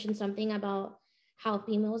mentioned something about how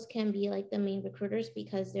females can be like the main recruiters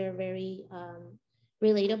because they're very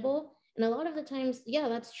relatable. And a lot of the times, yeah,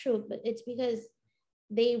 that's true, but it's because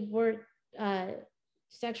they were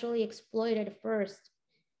sexually exploited first,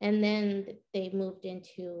 and then they moved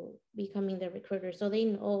into becoming the recruiter. So they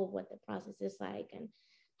know what the process is like and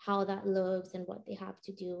how that looks and what they have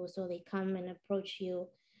to do. So they come and approach you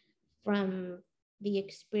from the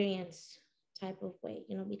experience type of way,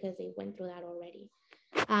 you know, because they went through that already.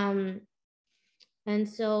 And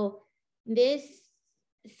so this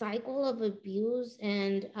cycle of abuse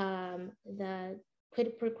and the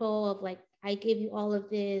quid pro quo of like, I give you all of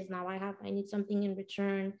this, now I need something in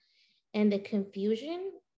return, and the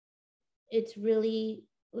confusion, it's really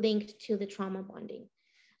linked to the trauma bonding.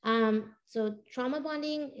 So trauma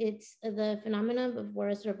bonding, it's the phenomenon of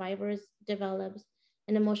where survivors develops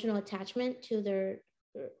an emotional attachment to their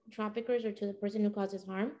traffickers or to the person who causes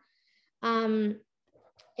harm. And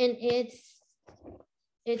it's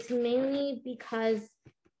mainly because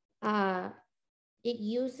it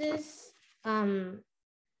uses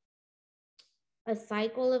a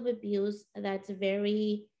cycle of abuse that's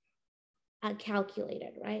very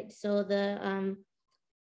calculated, right? So the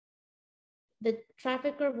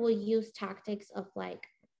trafficker will use tactics of like,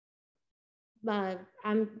 I'm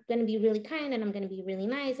going to be really kind and I'm going to be really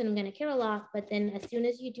nice and I'm going to care a lot. But then as soon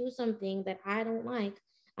as you do something that I don't like,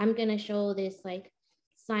 I'm going to show this like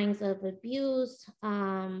signs of abuse,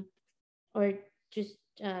 or just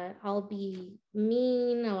I'll be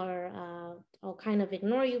mean, or I'll kind of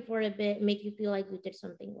ignore you for a bit, make you feel like you did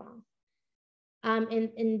something wrong.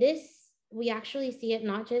 And in this, we actually see it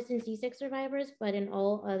not just in CSEC survivors, but in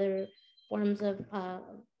all other forms of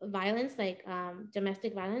violence, like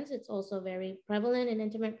domestic violence. It's also very prevalent in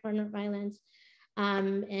intimate partner violence,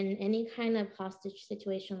 and any kind of hostage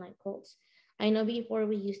situation like cults. I know before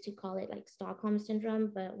we used to call it like Stockholm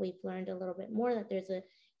syndrome, but we've learned a little bit more that there's a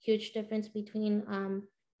huge difference between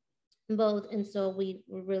both. And so we're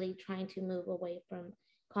really trying to move away from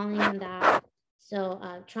calling them that. So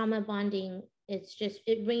trauma bonding, it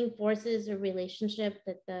reinforces a relationship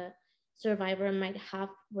that the survivor might have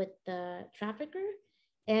with the trafficker.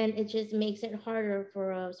 And it just makes it harder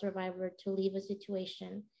for a survivor to leave a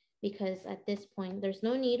situation, because at this point, there's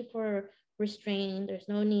no need for restraint. There's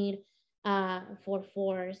no need for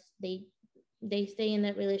force. They stay in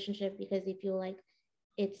that relationship because they feel like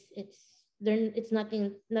it's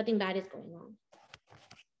nothing bad is going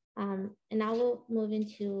on. And now we'll move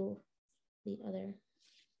into the other.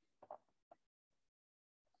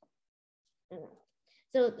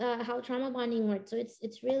 So how trauma bonding works. So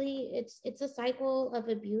it's really a cycle of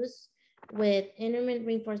abuse with intermittent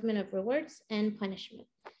reinforcement of rewards and punishment.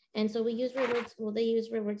 And so we use rewards. Well, they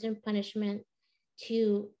use rewards and punishment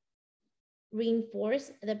to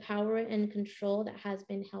reinforce the power and control that has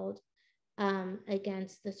been held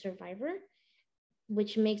against the survivor,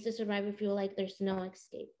 which makes the survivor feel like there's no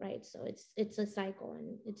escape, right? So it's a cycle,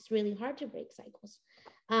 and it's really hard to break cycles.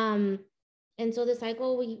 And so the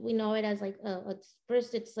cycle, we know it as like,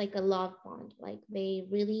 it's like a love bond. Like they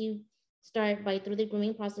really start through the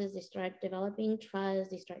grooming process, they start developing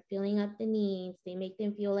trust, they start filling up the needs, they make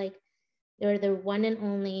them feel like they're their one and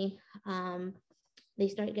only. They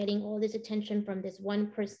start getting all this attention from this one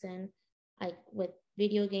person, like with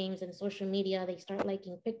video games and social media. They start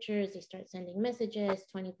liking pictures, they start sending messages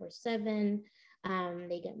 24/7.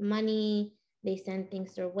 They get money, they send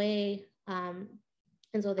things their way. And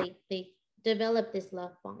so they develop this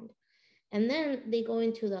love bond. And then they go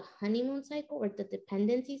into the honeymoon cycle or the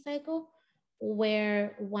dependency cycle,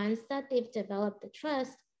 where once that they've developed the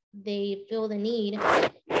trust, they feel the need,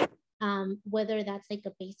 whether that's like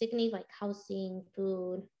a basic need like housing,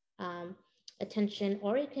 food, attention,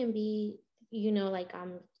 or it can be, like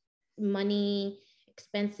money,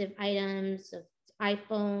 expensive items,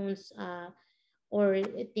 iPhones, or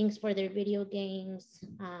things for their video games,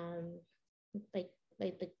 like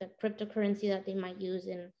the cryptocurrency that they might use.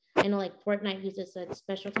 And I know like Fortnite uses a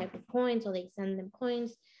special type of coin, so they send them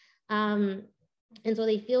coins. And so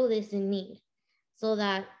they feel this in need, so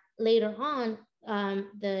that later on,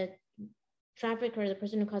 the trafficker, the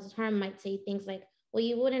person who causes harm, might say things like, well,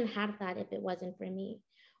 you wouldn't have that if it wasn't for me.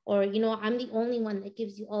 Or, I'm the only one that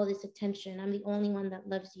gives you all this attention. I'm the only one that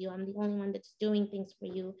loves you. I'm the only one that's doing things for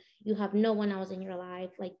you. You have no one else in your life.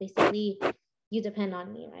 Like basically, you depend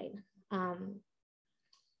on me, right?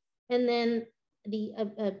 And then the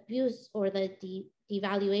abuse or the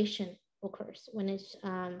devaluation occurs when it's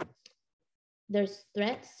there's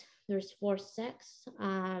threats, there's forced sex.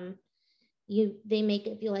 They make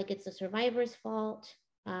it feel like it's the survivor's fault.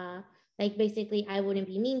 Like basically, I wouldn't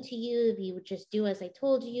be mean to you if you would just do as I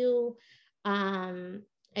told you. I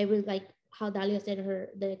really like how Dalia said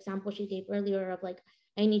the example she gave earlier of like,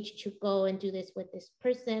 I need you to go and do this with this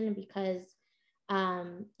person because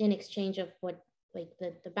in exchange of what, like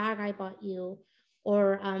the bag I bought you.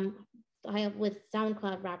 Or I have with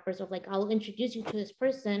SoundCloud rappers of like, I'll introduce you to this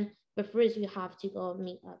person, but first you have to go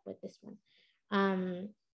meet up with this one.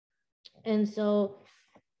 And so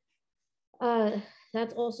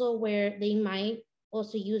that's also where they might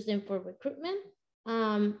also use them for recruitment,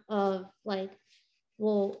 of like,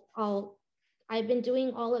 well, I've been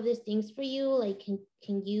doing all of these things for you. Like,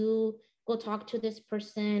 can you go talk to this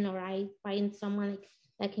person? Or I find someone like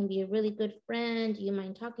that can be a really good friend. Do you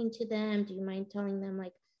mind talking to them? Do you mind telling them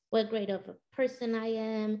like what grade of a person I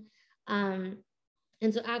am?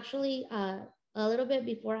 And so actually a little bit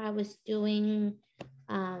before I was doing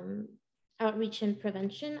outreach and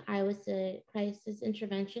prevention, I was a crisis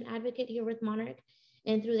intervention advocate here with Monarch.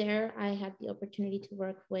 And through there, I had the opportunity to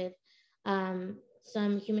work with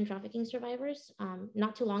some human trafficking survivors.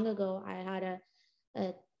 Not too long ago, I had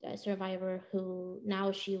a survivor who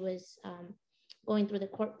now she was going through the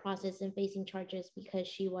court process and facing charges because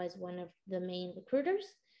she was one of the main recruiters,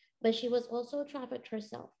 but she was also trafficked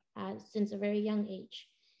herself since a very young age.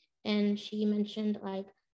 And she mentioned like,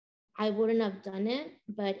 I wouldn't have done it,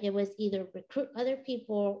 but it was either recruit other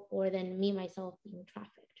people or then me, myself being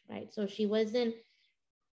trafficked, right? So she wasn't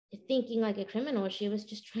thinking like a criminal. She was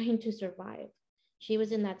just trying to survive. She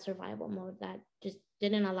was in that survival mode that just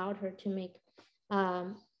didn't allow her to make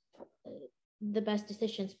the best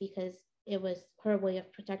decisions because it was her way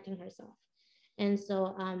of protecting herself. And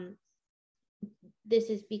so this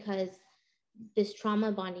is because this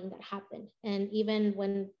trauma bonding that happened. And even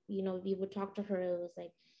when, you would talk to her, it was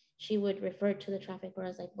like, she would refer to the trafficker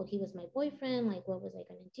as like, well, he was my boyfriend. Like, what was I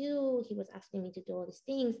going to do? He was asking me to do all these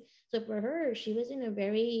things. So for her, she was in a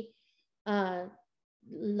very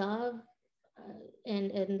love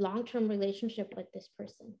and long-term relationship with this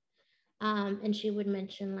person. And she would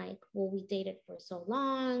mention like, well, we dated for so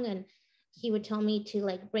long, and he would tell me to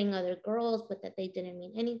like bring other girls, but that they didn't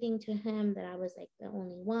mean anything to him, that I was like the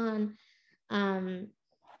only one.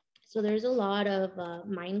 So there's a lot of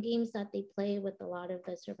mind games that they play with a lot of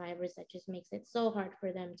the survivors that just makes it so hard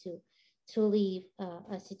for them to leave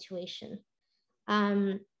a situation.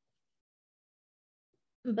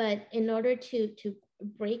 But in order to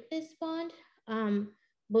break this bond,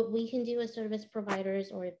 what we can do as service providers,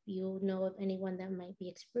 or if you know of anyone that might be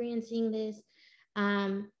experiencing this,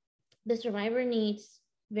 the survivor needs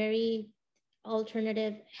very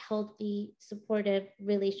alternative, healthy, supportive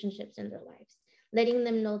relationships in their lives, letting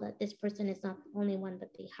them know that this person is not the only one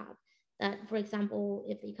that they have. That, for example,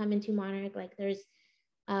 if they come into Monarch, like there's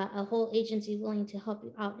a whole agency willing to help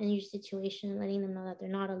you out in your situation, letting them know that they're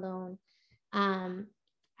not alone.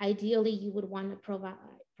 Ideally, you would want to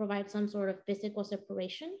provide some sort of physical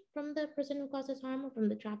separation from the person who causes harm or from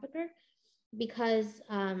the trafficker, because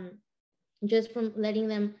just from letting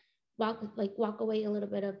them walk away a little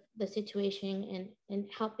bit of the situation and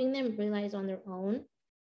helping them realize on their own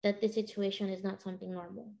that the situation is not something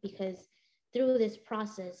normal, because through this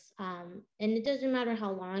process. And it doesn't matter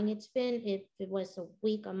how long it's been, if it was a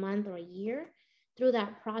week, a month, or a year, through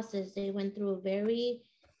that process, they went through a very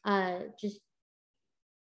just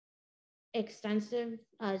extensive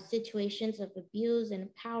situations of abuse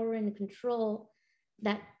and power and control,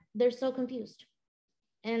 that they're so confused.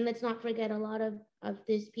 And let's not forget, a lot of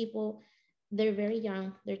these people, they're very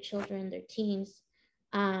young, they're children, they're teens,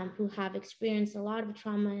 who have experienced a lot of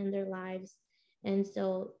trauma in their lives. And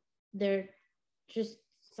so they're just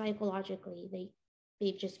psychologically,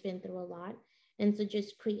 they've just been through a lot. And so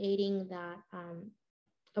just creating that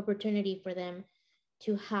opportunity for them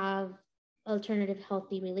to have alternative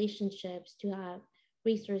healthy relationships, to have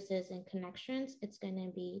resources and connections, it's going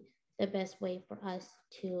to be the best way for us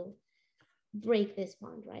to break this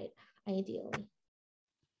bond, right? Ideally.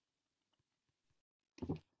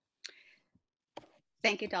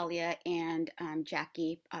 Thank you, Dahlia and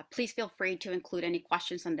Jackie. Please feel free to include any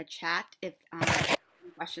questions on the chat if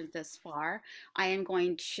questions thus far. I am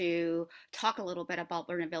going to talk a little bit about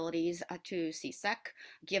vulnerabilities to CSEC,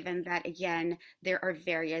 given that, again, there are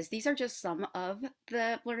various. These are just some of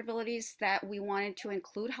the vulnerabilities that we wanted to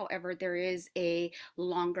include. However, there is a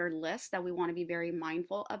longer list that we want to be very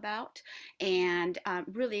mindful about. And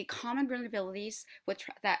really common vulnerabilities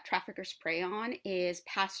that traffickers prey on is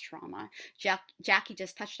past trauma. Jackie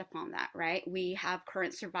just touched upon that, right? We have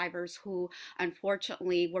current survivors who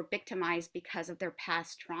unfortunately were victimized because of their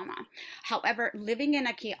past trauma. However, living in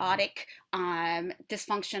a chaotic,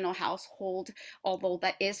 dysfunctional household, although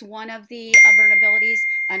that is one of the vulnerabilities,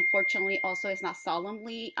 unfortunately also is not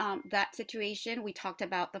solemnly that situation. We talked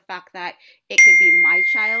about the fact that it could be my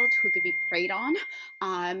child who could be preyed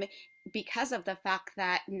on, because of the fact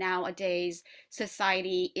that nowadays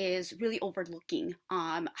society is really overlooking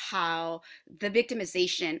how the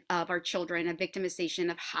victimization of our children, a victimization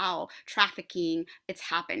of how trafficking is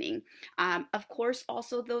happening. Of course,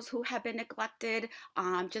 also those who have been neglected,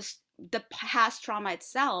 just the past trauma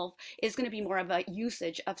itself is going to be more of a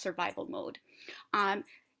usage of survival mode. I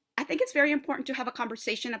think it's very important to have a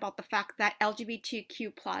conversation about the fact that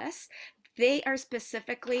LGBTQ+, they are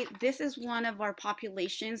specifically, this is one of our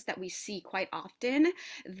populations that we see quite often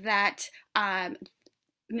that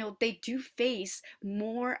they do face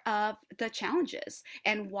more of the challenges.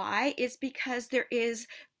 And why is because there is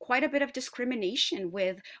quite a bit of discrimination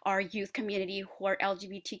with our youth community who are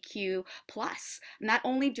LGBTQ+. Not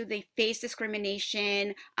only do they face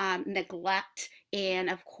discrimination, neglect, and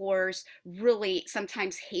of course, really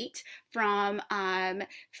sometimes hate from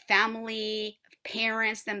family,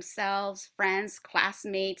 parents themselves, friends,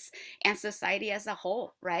 classmates, and society as a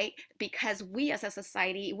whole, right? Because we as a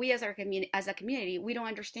society, we as our community, we don't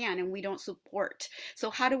understand and we don't support. So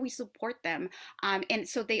how do we support them? And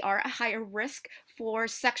so they are a higher risk for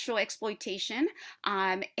sexual exploitation.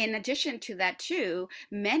 In addition to that too,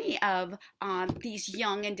 many of these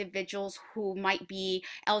young individuals who might be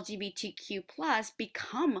LGBTQ+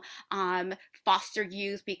 become foster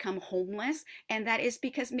youth, become homeless, and that is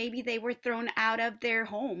because maybe they were thrown out of their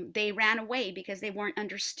home. They ran away because they weren't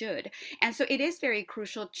understood. And so it is very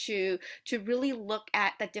crucial to really look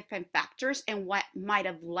at the different factors and what might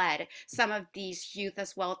have led some of these youth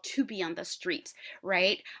as well to be on the streets,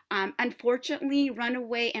 right? Unfortunately,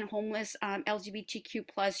 runaway and homeless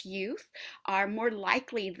LGBTQ+ youth are more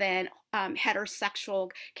likely than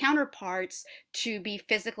heterosexual counterparts to be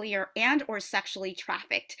physically or sexually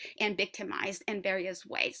trafficked and victimized in various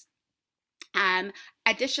ways.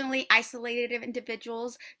 Additionally, isolated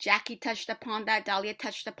individuals, Jackie touched upon that, Dahlia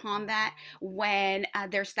touched upon that, when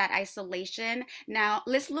there's that isolation. Now,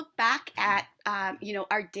 let's look back at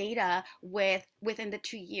our data within the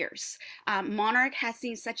 2 years. Monarch has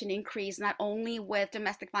seen such an increase not only with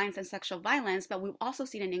domestic violence and sexual violence, but we've also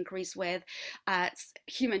seen an increase with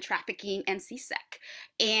human trafficking and CSEC.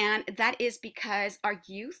 And that is because our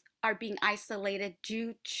youth are being isolated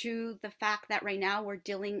due to the fact that right now we're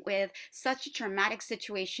dealing with such a traumatic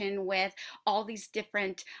situation with all these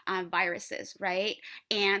different viruses, right?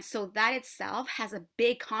 And so that itself has a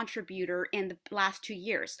big contributor in the last 2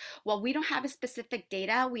 years. While we don't have a specific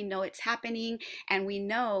data, we know it's happening, and we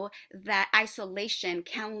know that isolation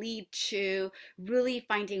can lead to really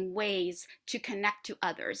finding ways to connect to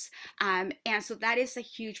others. And so that is a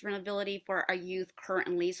huge vulnerability for our youth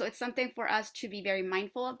currently. So it's something for us to be very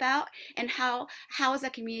mindful about. And how as a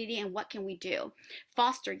community, and what can we do?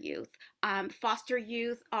 Foster youth. Foster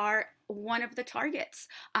youth are one of the targets.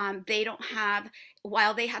 They don't have,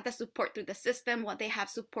 while they have the support through the system, while they have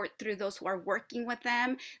support through those who are working with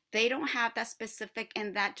them, they don't have that specific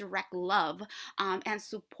and that direct love and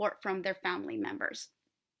support from their family members.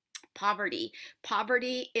 poverty.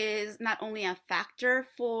 Poverty is not only a factor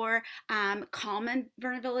for common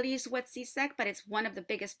vulnerabilities with CSEC, but it's one of the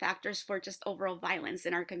biggest factors for just overall violence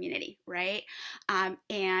in our community, right?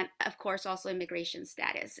 And of course, also immigration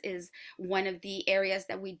status is one of the areas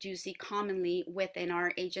that we do see commonly within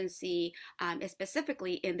our agency,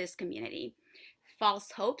 specifically in this community.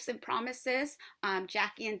 False hopes and promises.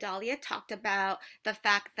 Jackie and Dahlia talked about the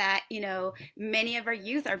fact that, you know, many of our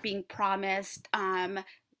youth are being promised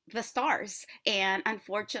the stars, and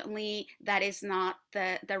unfortunately that is not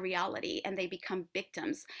the reality, and they become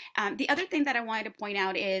victims. The other thing that I wanted to point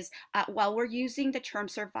out is while we're using the term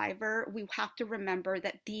survivor, we have to remember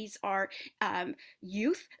that these are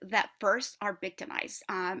youth that first are victimized.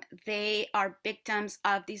 They are victims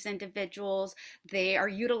of these individuals. They are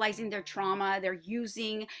utilizing their trauma. They're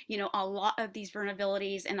using, you know, a lot of these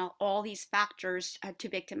vulnerabilities and all these factors to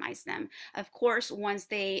victimize them. Of course, once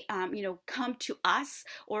they you know, come to us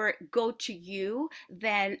or go to you,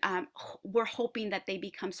 then we're hoping that they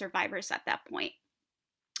become survivors at that point.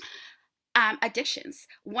 Addictions.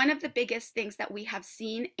 One of the biggest things that we have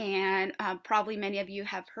seen, and probably many of you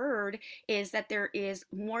have heard, is that there is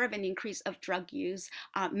more of an increase of drug use,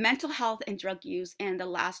 mental health and drug use in the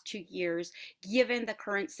last 2 years, given the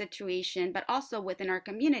current situation, but also within our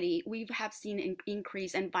community, we have seen an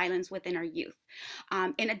increase in violence within our youth.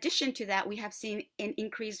 In addition to that, we have seen an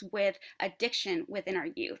increase with addiction within our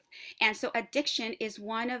youth. And so addiction is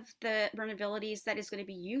one of the vulnerabilities that is going to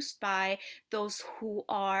be used by those who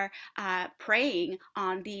are preying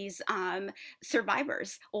on these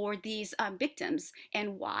survivors or these victims.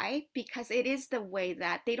 And why? Because it is the way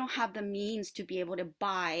that they don't have the means to be able to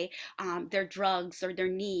buy their drugs or their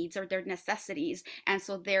needs or their necessities. And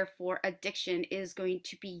so therefore addiction is going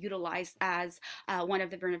to be utilized as one of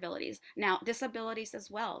the vulnerabilities. Now, disabilities as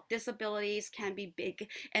well. Disabilities can be big,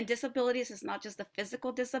 and disabilities is not just the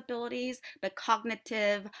physical disabilities, but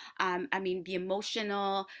cognitive, I mean, the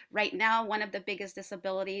emotional. Right now, one of the biggest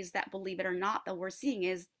disabilities that, believe it or not, that we're seeing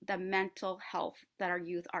is the mental health that our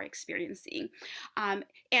youth are experiencing. And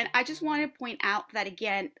I just want to point out that,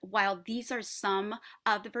 again, while these are some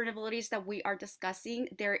of the vulnerabilities that we are discussing,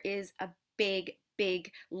 there is a big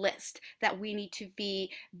list that we need to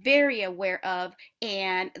be very aware of.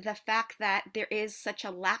 And the fact that there is such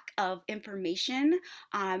a lack of information,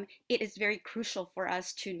 it is very crucial for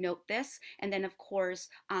us to note this. And then, of course,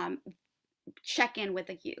 check in with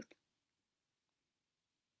the youth.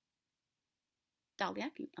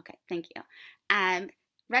 Dahlia? Okay, thank you.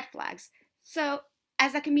 Red flags. So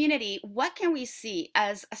as a community, what can we see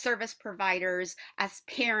as service providers, as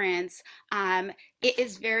parents? It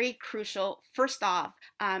is very crucial. First off,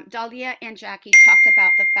 Dahlia and Jackie talked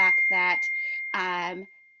about the fact that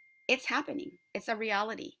it's happening. It's a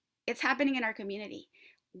reality. It's happening in our community.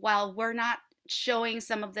 While we're not showing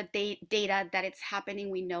some of the data that it's happening,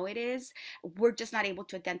 we know it is, we're just not able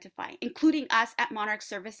to identify, including us at Monarch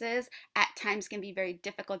Services. At times can be very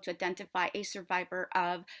difficult to identify a survivor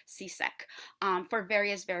of CSEC for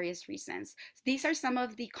various reasons. These are some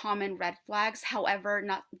of the common red flags. However,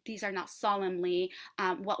 these are not solemnly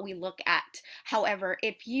what we look at. However,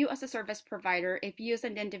 if you as a service provider, if you as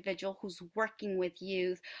an individual who's working with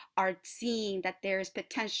youth are seeing that there's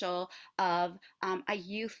potential of a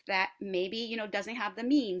youth that maybe, you know, doesn't have the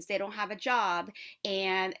means, they don't have a job,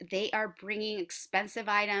 and they are bringing expensive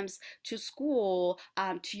items to school,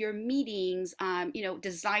 to your meetings, you know,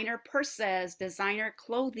 designer purses, designer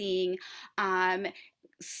clothing,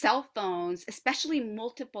 cell phones, especially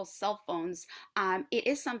multiple cell phones, it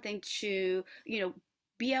is something to, you know,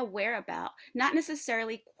 be aware about, not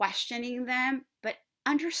necessarily questioning them, but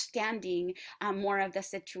understanding more of the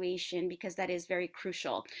situation, because that is very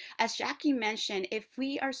crucial. As Jackie mentioned, if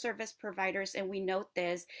we are service providers and we note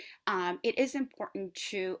this, it is important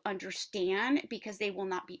to understand, because they will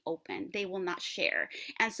not be open, they will not share.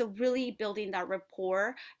 And so really building that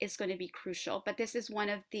rapport is going to be crucial. But this is one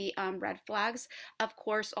of the red flags. Of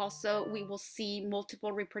course, also we will see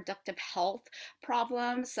multiple reproductive health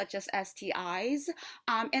problems such as STIs,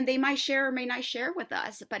 and they might share or may not share with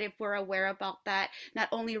us. But if we're aware about that, not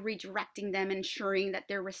only redirecting them, ensuring that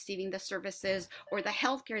they're receiving the services or the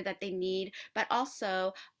healthcare that they need, but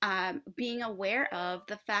also being aware of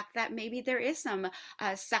the fact that maybe there is some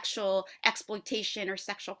sexual exploitation or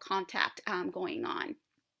sexual contact going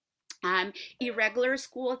on. Irregular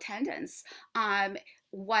school attendance.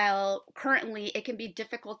 While currently it can be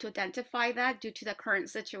difficult to identify that due to the current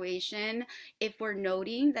situation, if we're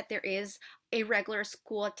noting that there is irregular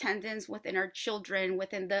school attendance within our children,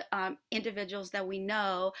 within the individuals that we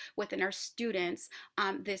know, within our students.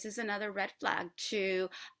 This is another red flag to,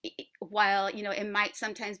 while it might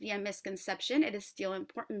sometimes be a misconception, it is still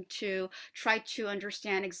important to try to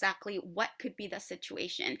understand exactly what could be the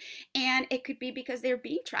situation. And it could be because they're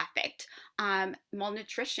being trafficked,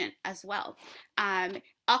 malnutrition as well.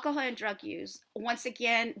 Alcohol and drug use. Once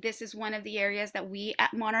again, this is one of the areas that we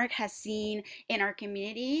at Monarch has seen in our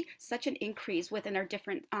community such an increase within our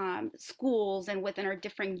different schools and within our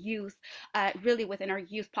different youth, really within our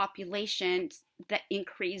youth population, that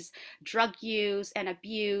increase drug use and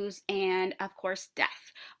abuse, and of course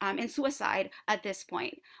death and suicide at this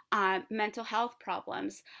point. Mental health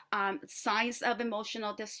problems, signs of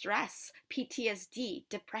emotional distress, PTSD,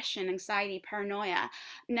 depression, anxiety, paranoia.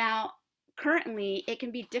 Now, currently, it can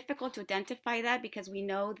be difficult to identify that because we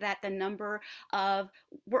know that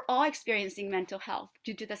we're all experiencing mental health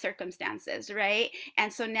due to the circumstances, right?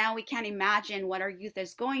 And so now we can't imagine what our youth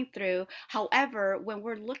is going through. However, when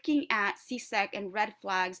we're looking at CSEC and red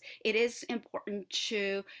flags, it is important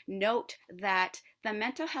to note that the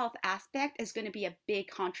mental health aspect is going to be a big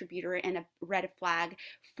contributor and a red flag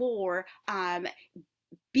for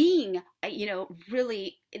being,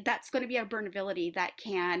 really, that's going to be a vulnerability that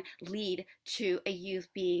can lead to a youth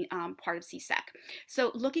being part of CSEC.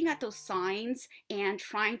 So looking at those signs and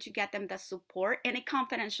trying to get them the support in a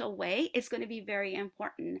confidential way is going to be very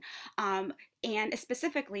important. And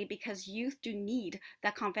specifically because youth do need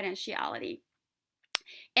that confidentiality.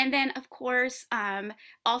 And then, of course,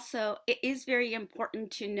 also, it is very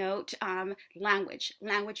important to note language.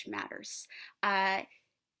 Language matters.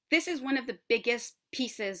 This is one of the biggest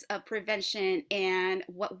pieces of prevention and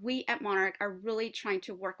what we at Monarch are really trying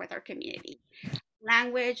to work with our community.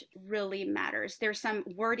 Language really matters. There's some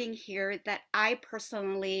wording here that I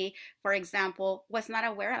personally, for example, was not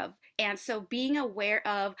aware of. And so being aware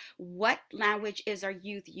of what language is our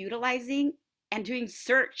youth utilizing and doing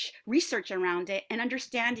research around it and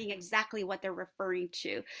understanding exactly what they're referring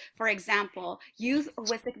to. For example, youth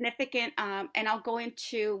with significant, and I'll go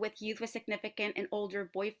into with youth with significant and older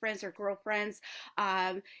boyfriends or girlfriends,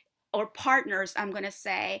 or partners, I'm going to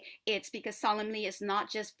say, it's because solemnly it's not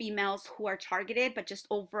just females who are targeted, but just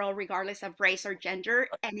overall, regardless of race or gender,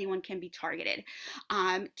 anyone can be targeted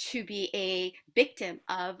to be a victim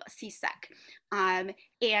of CSEC.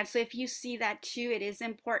 And so if you see that too, it is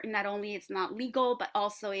important, not only it's not legal, but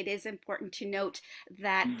also it is important to note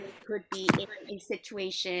that there could be a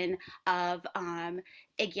situation of,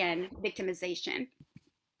 again, victimization.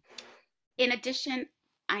 In addition,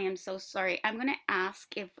 I am so sorry. I'm going to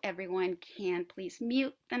ask if everyone can please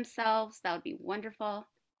mute themselves. That would be wonderful.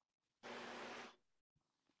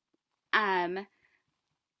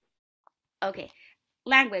 Okay,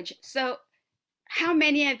 language. So how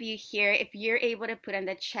many of you here, if you're able to put in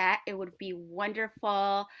the chat, it would be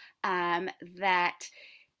wonderful that,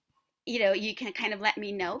 you can kind of let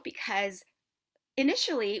me know, because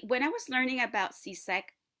initially when I was learning about CSEC,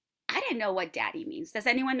 I didn't know what daddy means. Does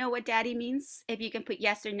anyone know what daddy means? If you can put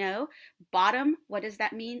yes or no. Bottom, what does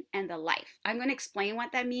that mean? And the life. I'm going to explain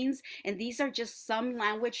what that means. And these are just some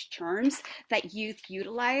language terms that youth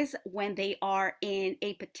utilize when they are in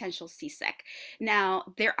a potential CSEC. Now,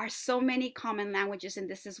 there are so many common languages, and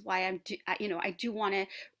this is why I do want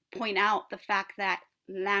to point out the fact that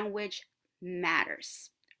language matters,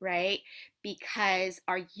 right? Because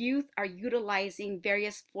our youth are utilizing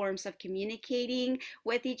various forms of communicating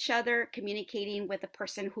with each other, communicating with the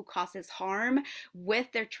person who causes harm,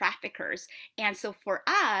 with their traffickers. And so for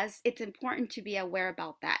us, it's important to be aware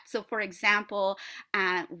about that. So for example,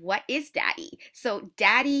 what is daddy? So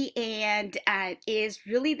daddy is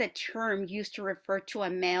really the term used to refer to a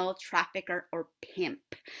male trafficker or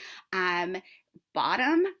pimp.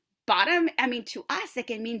 Bottom, I mean, to us, it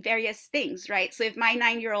can mean various things, right? So if my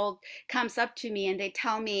 9-year-old comes up to me and they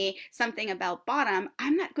tell me something about bottom,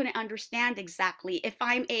 I'm not going to understand exactly. If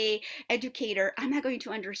I'm a educator, I'm not going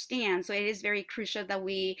to understand. So it is very crucial that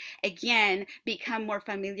we, again, become more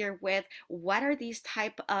familiar with what are these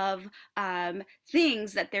type of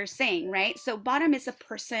things that they're saying, right? So bottom is a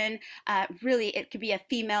person, really, it could be a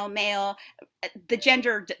female, male, the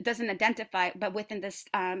gender doesn't identify, but within this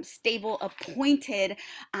stable appointed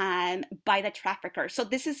by the trafficker. So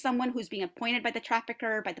this is someone who's being appointed by the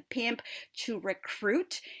trafficker, by the pimp, to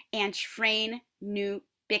recruit and train new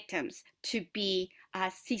victims to be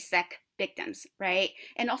CSEC victims, right?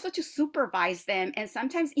 And also to supervise them, and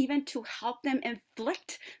sometimes even to help them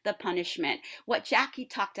inflict the punishment. What Jackie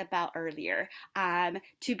talked about earlier,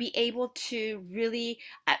 to be able to really,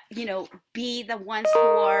 be the ones who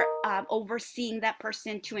are overseeing that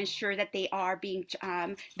person to ensure that they are being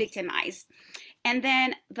victimized. And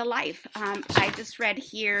then the life. I just read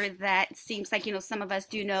here that seems like, some of us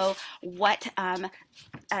do know what,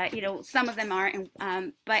 some of them are,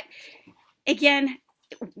 but again,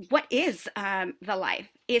 what is the life?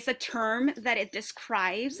 It's a term that it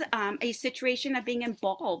describes a situation of being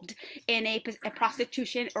involved in a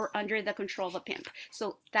prostitution or under the control of a pimp.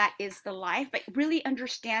 So that is the life, but really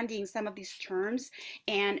understanding some of these terms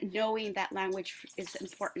and knowing that language is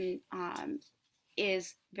important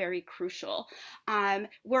is very crucial.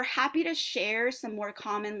 We're happy to share some more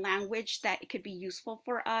common language that could be useful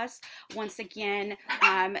for us. Once again,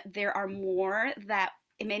 there are more that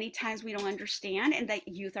many times we don't understand and that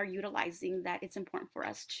youth are utilizing that it's important for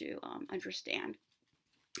us to understand.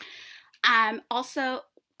 Also,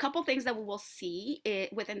 couple things that we will see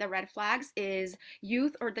within the red flags is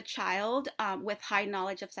youth or the child with high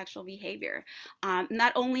knowledge of sexual behavior.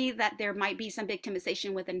 Not only that there might be some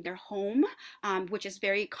victimization within their home, which is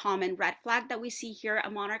very common red flag that we see here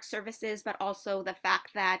at Monarch Services, but also the fact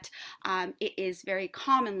that it is very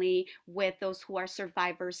commonly with those who are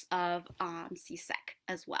survivors of CSEC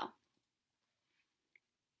as well.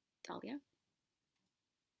 Talia?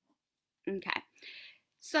 Okay.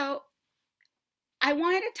 So I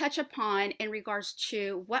wanted to touch upon in regards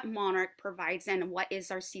to what Monarch provides and what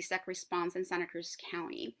is our CSEC response in Santa Cruz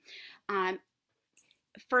County.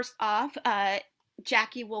 First off,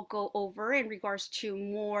 Jackie will go over in regards to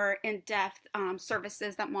more in-depth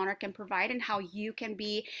services that Monarch can provide and how you can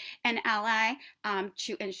be an ally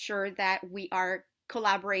to ensure that we are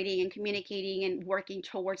collaborating and communicating and working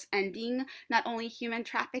towards ending not only human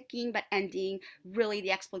trafficking, but ending really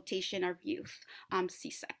the exploitation of youth,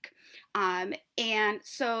 CSEC. And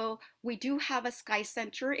so we do have a Sky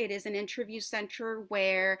Center. It is an interview center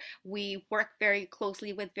where we work very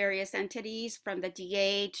closely with various entities from the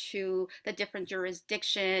DA to the different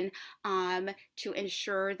jurisdiction to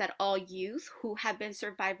ensure that all youth who have been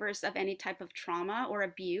survivors of any type of trauma or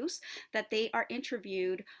abuse, that they are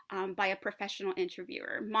interviewed by a professional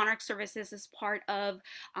interviewer. Monarch Services is part of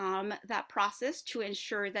that process to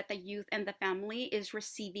ensure that the youth and the family is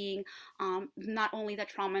receiving not only the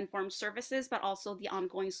trauma-informed services, but also the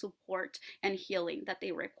ongoing support and healing that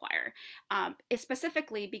they require.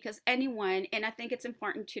 Specifically because anyone, and I think it's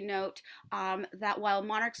important to note that while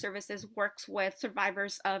Monarch Services works with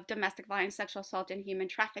survivors of domestic violence, sexual assault, and human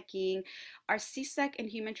trafficking, our CSEC and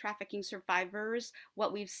human trafficking survivors,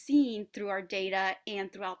 what we've seen through our data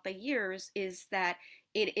and throughout the years is that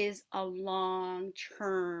it is a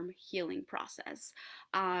long-term healing process.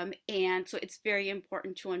 And so it's very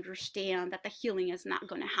important to understand that the healing is not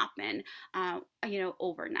going to happen,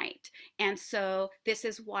 overnight. And so this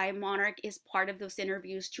is why Monarch is part of those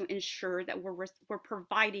interviews to ensure that we're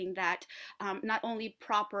providing that not only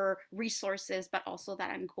proper resources, but also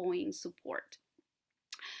that ongoing support.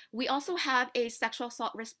 We also have a sexual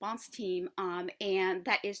assault response team, and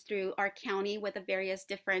that is through our county with the various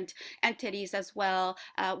different entities as well,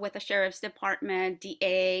 with the Sheriff's Department,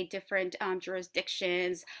 DA, different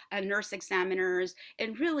jurisdictions, nurse examiners,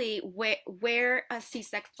 and really where a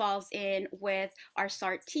CSEC falls in with our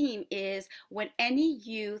SART team is when any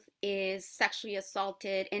youth is sexually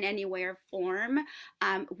assaulted in any way or form,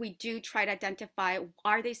 we do try to identify,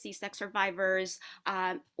 are they CSEC survivors?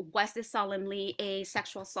 Was this solemnly a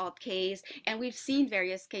sexual assault case? And we've seen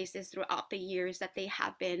various cases throughout the years that they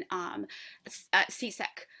have been CSEC.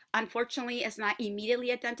 Unfortunately, it's not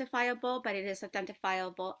immediately identifiable, but it is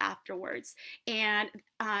identifiable afterwards. And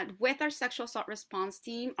with our sexual assault response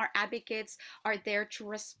team, our advocates are there to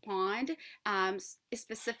respond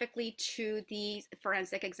specifically to the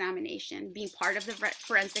forensic examination, being part of the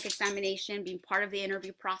forensic examination, being part of the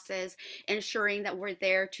interview process, ensuring that we're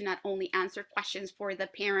there to not only answer questions for the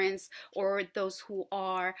parents or those who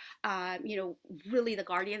are, really the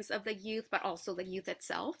guardians of the youth, but also the youth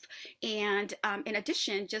itself. And in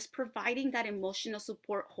addition, just providing that emotional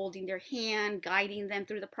support, holding their hand, guiding them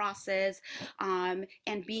through the process,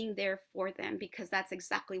 and being there for them, because that's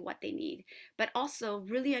exactly what they need. But also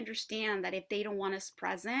really understand that if they don't want us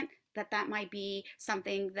present, that might be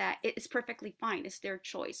something that is perfectly fine. It's their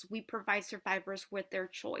choice. We provide survivors with their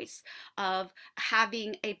choice of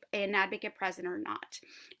having an advocate present or not.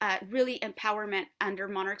 Really, empowerment under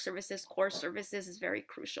Monarch Services core services is very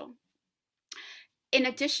crucial. In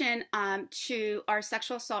addition to our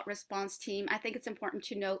sexual assault response team, I think it's important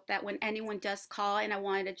to note that when anyone does call, and I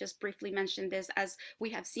wanted to just briefly mention this, as we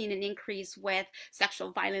have seen an increase with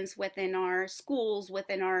sexual violence within our schools,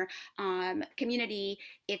 within our community,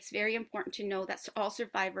 it's very important to know that all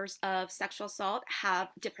survivors of sexual assault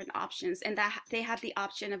have different options, and that they have the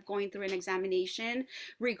option of going through an examination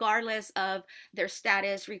regardless of their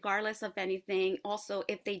status, regardless of anything. Also,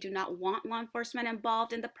 if they do not want law enforcement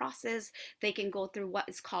involved in the process, they can go through what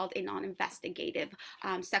is called a non-investigative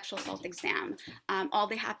sexual assault exam. All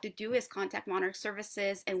they have to do is contact Monarch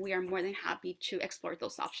Services, and we are more than happy to explore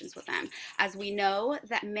those options with them. As we know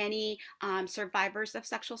that many survivors of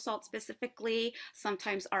sexual assault specifically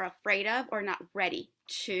sometimes are afraid of or not ready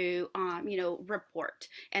to report,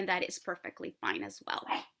 and that is perfectly fine as well.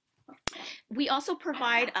 We also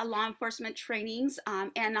provide law enforcement trainings,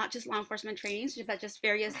 and not just law enforcement trainings, but just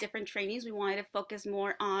various different trainings. We wanted to focus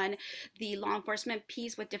more on the law enforcement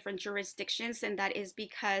piece with different jurisdictions, and that is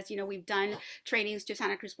because, we've done trainings to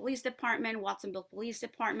Santa Cruz Police Department, Watsonville Police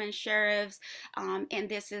Department, sheriffs, and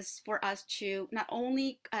this is for us to not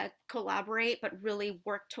only collaborate, but really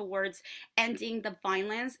work towards ending the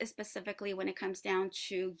violence, specifically when it comes down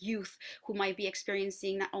to youth who might be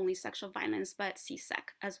experiencing not only sexual violence, but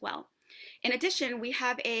CSEC as well. In addition, we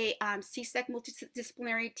have a CSEC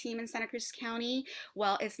multidisciplinary team in Santa Cruz County.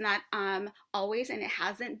 Well, it's not always, and it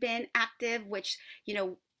hasn't been active, which,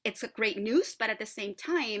 it's a great news, but at the same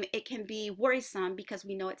time, it can be worrisome because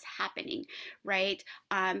we know it's happening, right?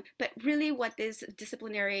 But really what this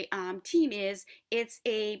disciplinary team is, it's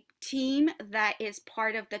a team that is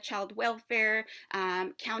part of the child welfare,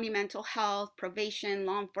 county mental health, probation,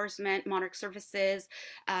 law enforcement, Monarch Services,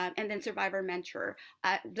 and then survivor mentor.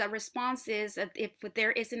 The response is that if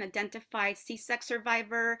there is an identified CSEC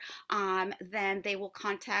survivor, then they will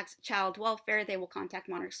contact child welfare, they will contact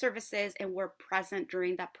Monarch Services, and we're present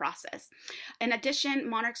during that process. In addition,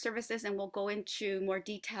 Monarch Services, and we'll go into more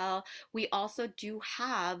detail, we also do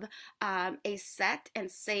have a set and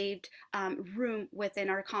saved room within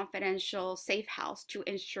our confidential safe house to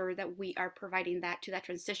ensure that we are providing that to that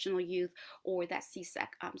transitional youth or that CSEC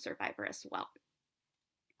survivor as well.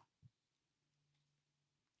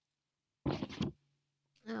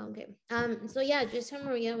 Okay. So yeah, just how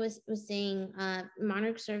Maria was saying,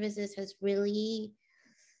 Monarch Services has really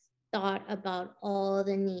thought about all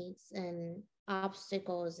the needs and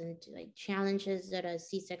obstacles and challenges that a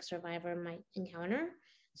CSEC survivor might encounter.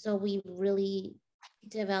 So we really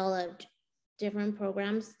developed different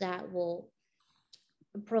programs that will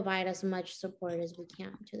provide as much support as we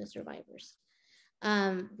can to the survivors.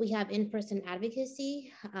 We have in-person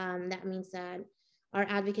advocacy. That means that our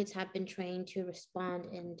advocates have been trained to respond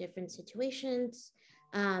in different situations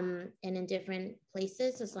and in different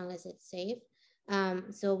places as long as it's safe.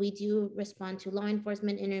 So we do respond to law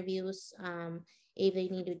enforcement interviews. If they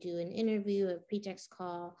need to do an interview, a pretext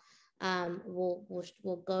call,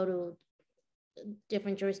 we'll go to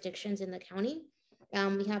different jurisdictions in the county.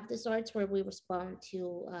 We have the SARTs where we respond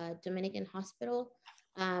to Dominican Hospital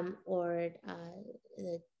or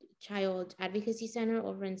the Child Advocacy Center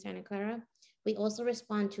over in Santa Clara. We also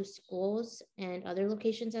respond to schools and other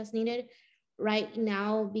locations as needed. Right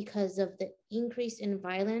now, because of the increase in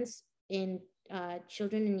violence in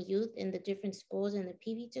children and youth in the different schools in the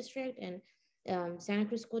PV district and Santa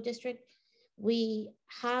Cruz School District, we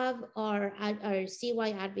have our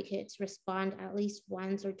CY advocates respond at least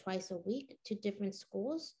once or twice a week to different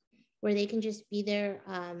schools where they can just be there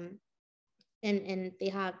and they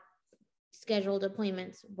have scheduled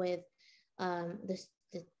appointments with the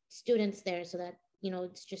students there so that,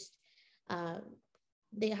 it's just,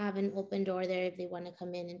 they have an open door there if they want to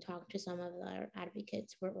come in and talk to some of our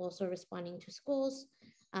advocates. We're also responding to schools.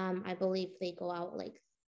 I believe they go out like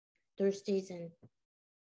Thursdays and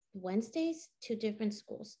Wednesdays to different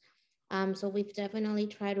schools. So we've definitely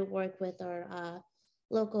tried to work with our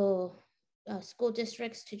local school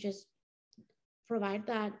districts to just provide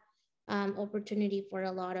that opportunity for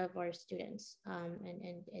a lot of our students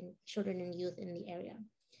and children and youth in the area.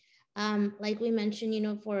 Like we mentioned, in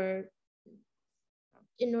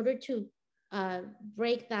order to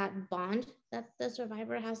break that bond that the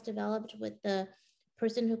survivor has developed with the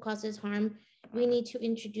person who causes harm, we need to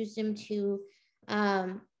introduce them to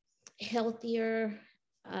healthier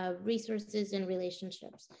resources and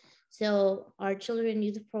relationships. So our children and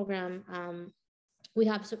youth program, we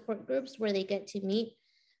have support groups where they get to meet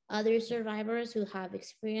other survivors who have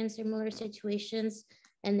experienced similar situations,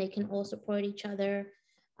 and they can all support each other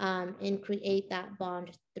and create that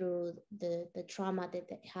bond through the trauma that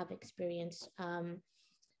they have experienced.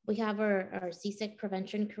 We have our CSEC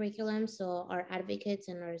prevention curriculum. So our advocates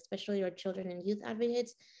and especially our children and youth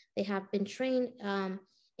advocates, they have been trained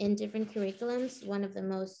in different curriculums. One of the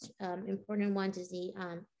most important ones is the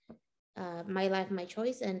My Life, My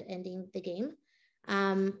Choice and Ending the Game,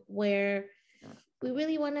 where we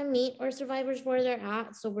really want to meet our survivors where they're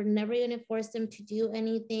at. So we're never going to force them to do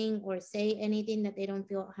anything or say anything that they don't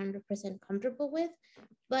feel 100% comfortable with.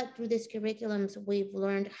 But through this curriculums, we've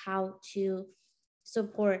learned how to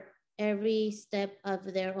support every step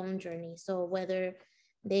of their own journey. So whether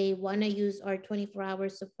they want to use our 24-hour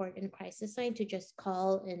support and crisis line to just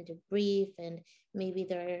call and debrief, and maybe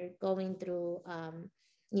they're going through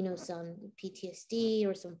some PTSD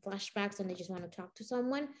or some flashbacks and they just want to talk to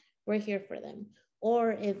someone, we're here for them.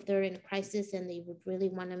 Or if they're in crisis and they would really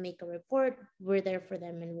want to make a report, we're there for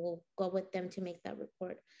them and we'll go with them to make that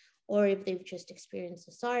report. Or if they've just experienced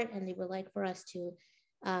assault and they would like for us to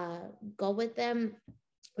go with them,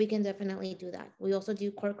 we can definitely do that. We also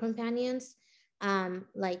do court companions.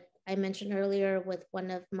 Like I mentioned earlier with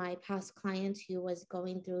one of my past clients who was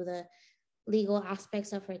going through the legal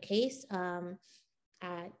aspects of her case,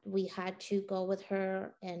 we had to go with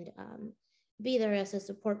her and be there as a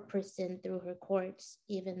support person through her courts,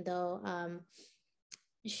 even though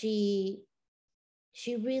she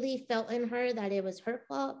really felt in her that it was her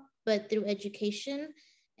fault, but through education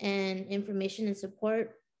and information and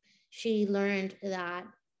support, she learned that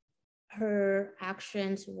her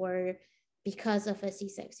actions were because of a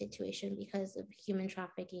CSEC situation, because of human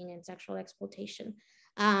trafficking and sexual exploitation.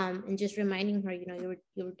 And just reminding her, you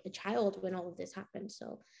were a child when all of this happened.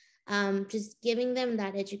 So just giving them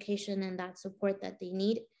that education and that support that they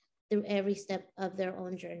need through every step of their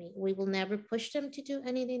own journey. We will never push them to do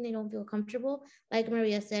anything they don't feel comfortable. Like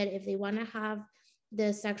Maria said, if they want to have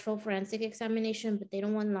the sexual forensic examination, but they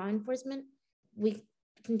don't want law enforcement, we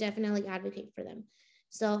can definitely advocate for them.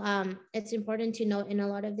 So it's important to note in a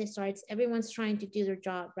lot of these starts, everyone's trying to do their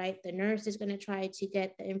job, right? The nurse is going to try to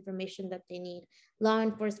get the information that they need. Law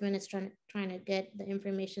enforcement is trying to get the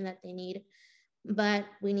information that they need. But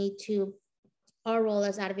we need to, our role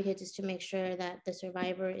as advocates is to make sure that the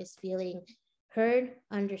survivor is feeling heard,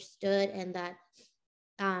 understood, and that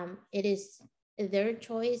it is their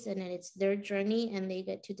choice and it's their journey and they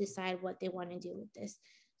get to decide what they want to do with this.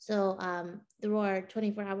 So through our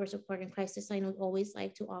 24-hour support and crisis line, we always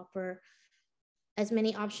like to offer as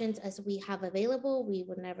many options as we have available. We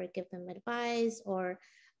would never give them advice or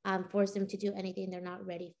force them to do anything they're not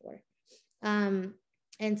ready for.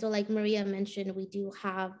 And so like Maria mentioned, we do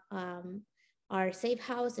have our safe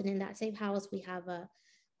house, and in that safe house, we have a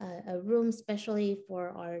room especially for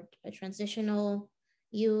our transitional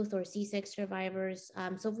youth or CSEC survivors.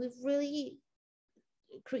 So we've really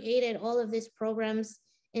created all of these programs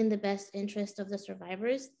in the best interest of the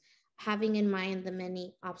survivors, having in mind the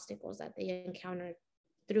many obstacles that they encountered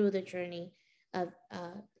through the journey of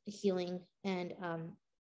healing and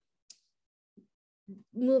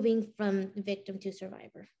moving from victim to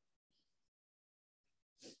survivor.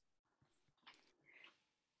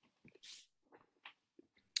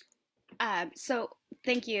 So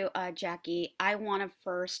thank you, Jackie. I want to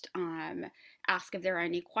first ask if there are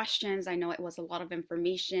any questions. I know it was a lot of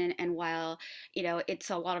information, and while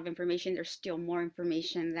it's a lot of information, there's still more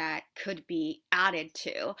information that could be added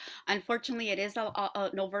to. Unfortunately, it is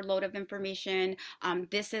an overload of information.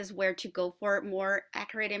 This is where to go for more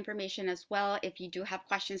accurate information as well. If you do have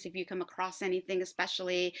questions, if you come across anything,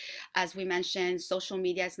 especially as we mentioned, social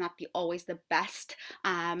media is not always the best.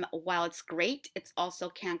 While it's great, it also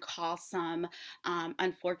can cause some,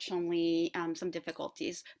 unfortunately, some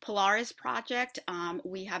difficulties. Polaris Project,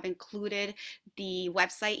 we have included the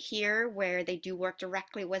website here where they do work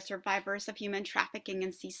directly with survivors of human trafficking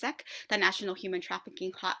and CSEC, the National Human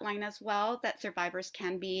Trafficking Hotline as well, that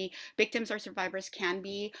victims or survivors can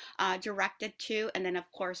be directed to, and then of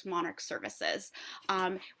course Monarch Services.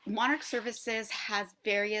 Monarch Services has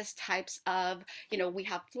various types of, we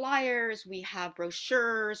have flyers, we have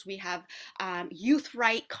brochures, we have youth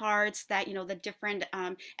right cards that the different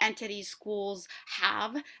entities, schools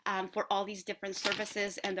have for all these different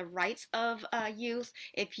services and the rights of youth.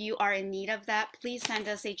 If you are in need of that, please send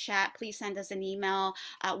us a chat, please send us an email.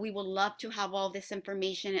 We would love to have all this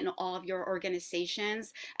information in all of your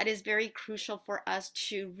organizations. It is very crucial for us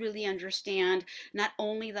to really understand not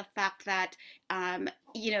only the fact that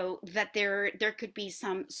that there could be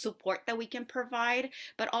some support that we can provide,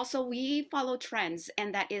 but also we follow trends,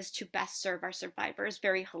 and that is to best serve our survivors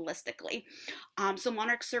very holistically. So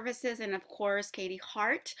Monarch Services and of course Katie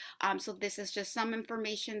Hart. So this is just some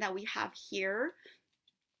information that we have here.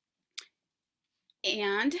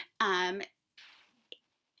 And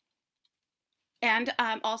And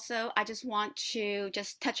also, I just want to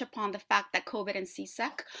just touch upon the fact that COVID and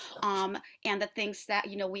CSEC and the things that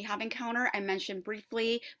we have encountered. I mentioned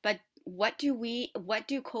briefly, but what do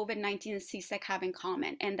COVID-19 and CSEC have in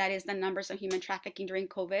common? And that is the numbers of human trafficking during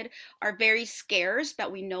COVID are very scarce,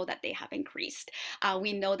 but we know that they have increased.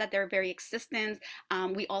 We know that they're very existent.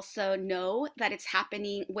 We also know that it's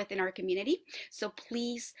happening within our community. So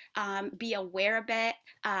please be aware of it.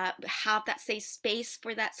 Have that safe space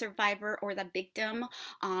for that survivor or the victim,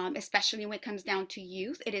 especially when it comes down to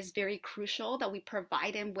youth. It is very crucial that we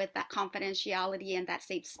provide them with that confidentiality and that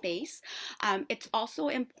safe space. It's also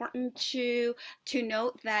important to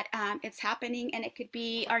note that it's happening, and it could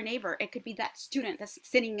be our neighbor, it could be that student that's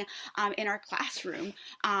sitting in our classroom,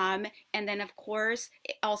 and then of course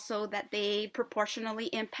also that they proportionally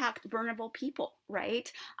impact vulnerable people,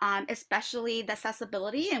 right? Especially the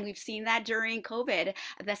accessibility, and we've seen that during COVID.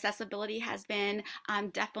 The accessibility has been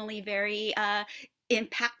definitely very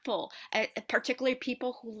impactful, particularly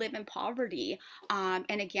people who live in poverty.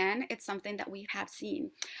 And again, it's something that we have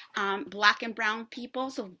seen. Black and brown people,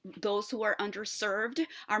 so those who are underserved,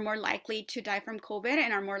 are more likely to die from COVID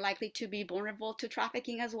and are more likely to be vulnerable to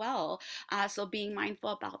trafficking as well. So being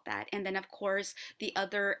mindful about that. And then of course, the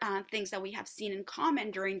other things that we have seen in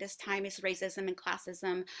common during this time is racism and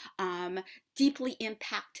classism deeply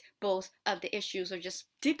impact both of the issues, or just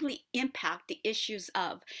deeply impact the issues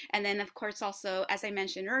of. And then of course also, as I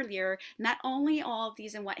mentioned earlier, not only all of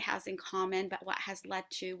these and what has in common, but what has led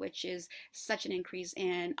to, which is such an increase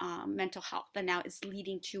in mental health, and now it's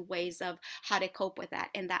leading to ways of how to cope with that.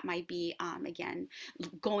 And that might be again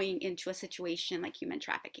going into a situation like human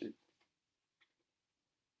trafficking.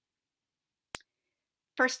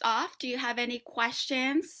 First off, do you have any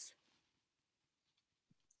questions?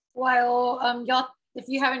 While y'all, if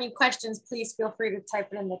you have any questions, please feel free to type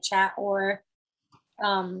it in the chat or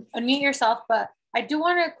unmute yourself. But I do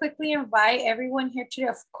want to quickly invite everyone here today.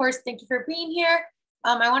 Of course, thank you for being here.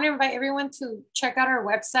 I want to invite everyone to check out our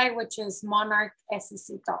website, which is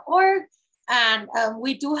monarchsec.org. And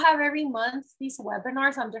we do have every month these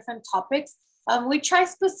webinars on different topics. We try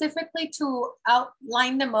specifically to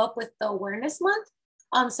outline them up with the Awareness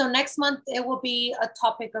Month. So next month, it will be a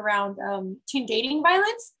topic around teen dating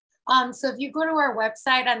violence. So if you go to our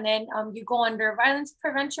website and then you go under violence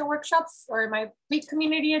prevention workshops, or it might be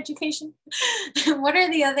community education, what are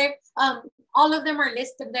the other, all of them are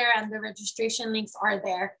listed there, and the registration links are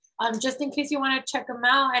there. Just in case you want to check them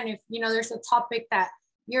out. And if there's a topic that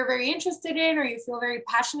you're very interested in, or you feel very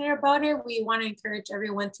passionate about it, we want to encourage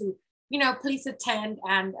everyone to, please attend.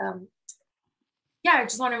 And yeah, I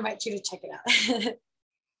just want to invite you to check it out.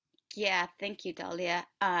 Yeah, thank you, Dalia.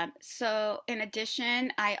 So in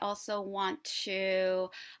addition, I also want to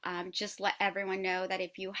just let everyone know that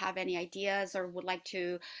if you have any ideas or would like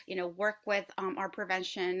to, work with our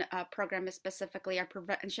prevention program, specifically, our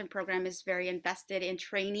prevention program is very invested in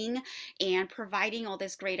training and providing all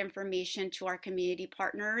this great information to our community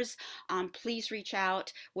partners. Please reach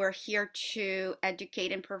out. We're here to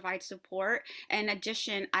educate and provide support. In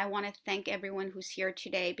addition, I want to thank everyone who's here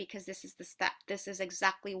today, because this is the step. This is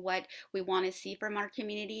exactly what we want to see from our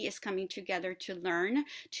community, is coming together to learn,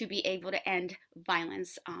 to be able to end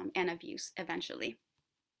violence and abuse eventually.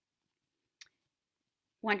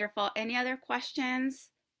 Wonderful. Any other questions?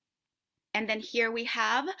 And then here we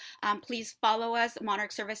have, please follow us.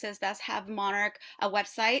 Monarch Services does have Monarch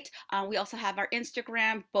website. We also have our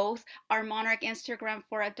Instagram, both our Monarch Instagram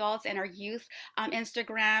for adults and our youth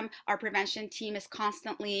Instagram. Our prevention team is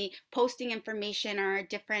constantly posting information on our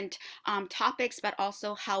different topics, but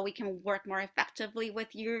also how we can work more effectively with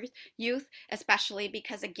youth, especially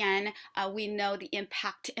because, again, we know the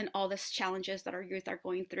impact and all these challenges that our youth are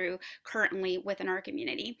going through currently within our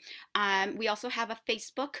community. We also have a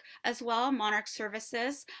Facebook as well, Monarch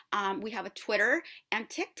Services. We have a Twitter and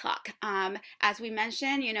TikTok. As we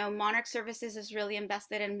mentioned, Monarch Services is really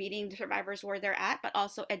invested in meeting the survivors where they're at, but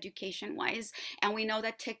also education-wise. And we know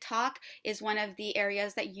that TikTok is one of the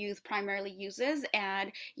areas that youth primarily uses.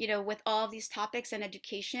 And, with all of these topics and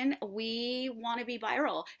education, we want to be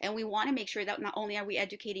viral, and we want to make sure that not only are we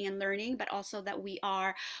educating and learning, but also that we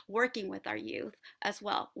are working with our youth as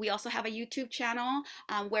well. We also have a YouTube channel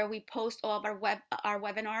where we post all of our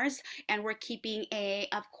webinars. And we're keeping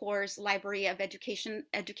of course, library of education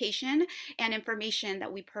and information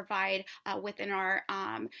that we provide within our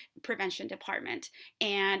prevention department.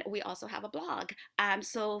 And we also have a blog.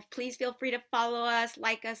 So please feel free to follow us,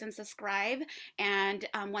 like us, and subscribe. And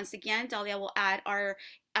once again, Dalia will add our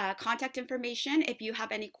contact information. If you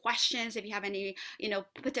have any questions, if you have any,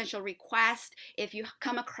 potential requests, if you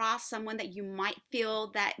come across someone that you might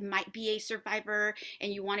feel that might be a survivor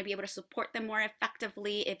and you want to be able to support them more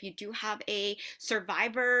effectively, if you do have a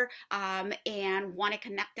survivor and want to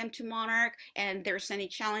connect them to Monarch and there's any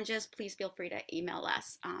challenges, please feel free to email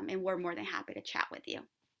us and we're more than happy to chat with you.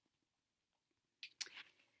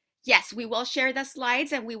 Yes, we will share the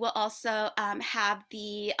slides and we will also have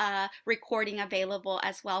the recording available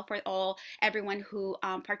as well for everyone who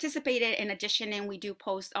participated. In addition, and we do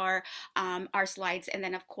post our slides and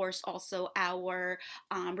then of course also our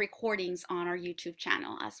recordings on our YouTube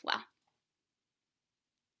channel as well.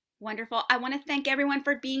 Wonderful. I want to thank everyone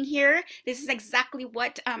for being here. This is exactly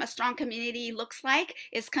what a strong community looks like,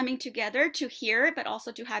 is coming together to hear, but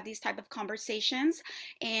also to have these type of conversations.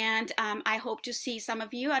 And I hope to see some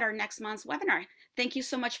of you at our next month's webinar. Thank you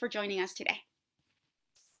so much for joining us today.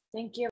 Thank you.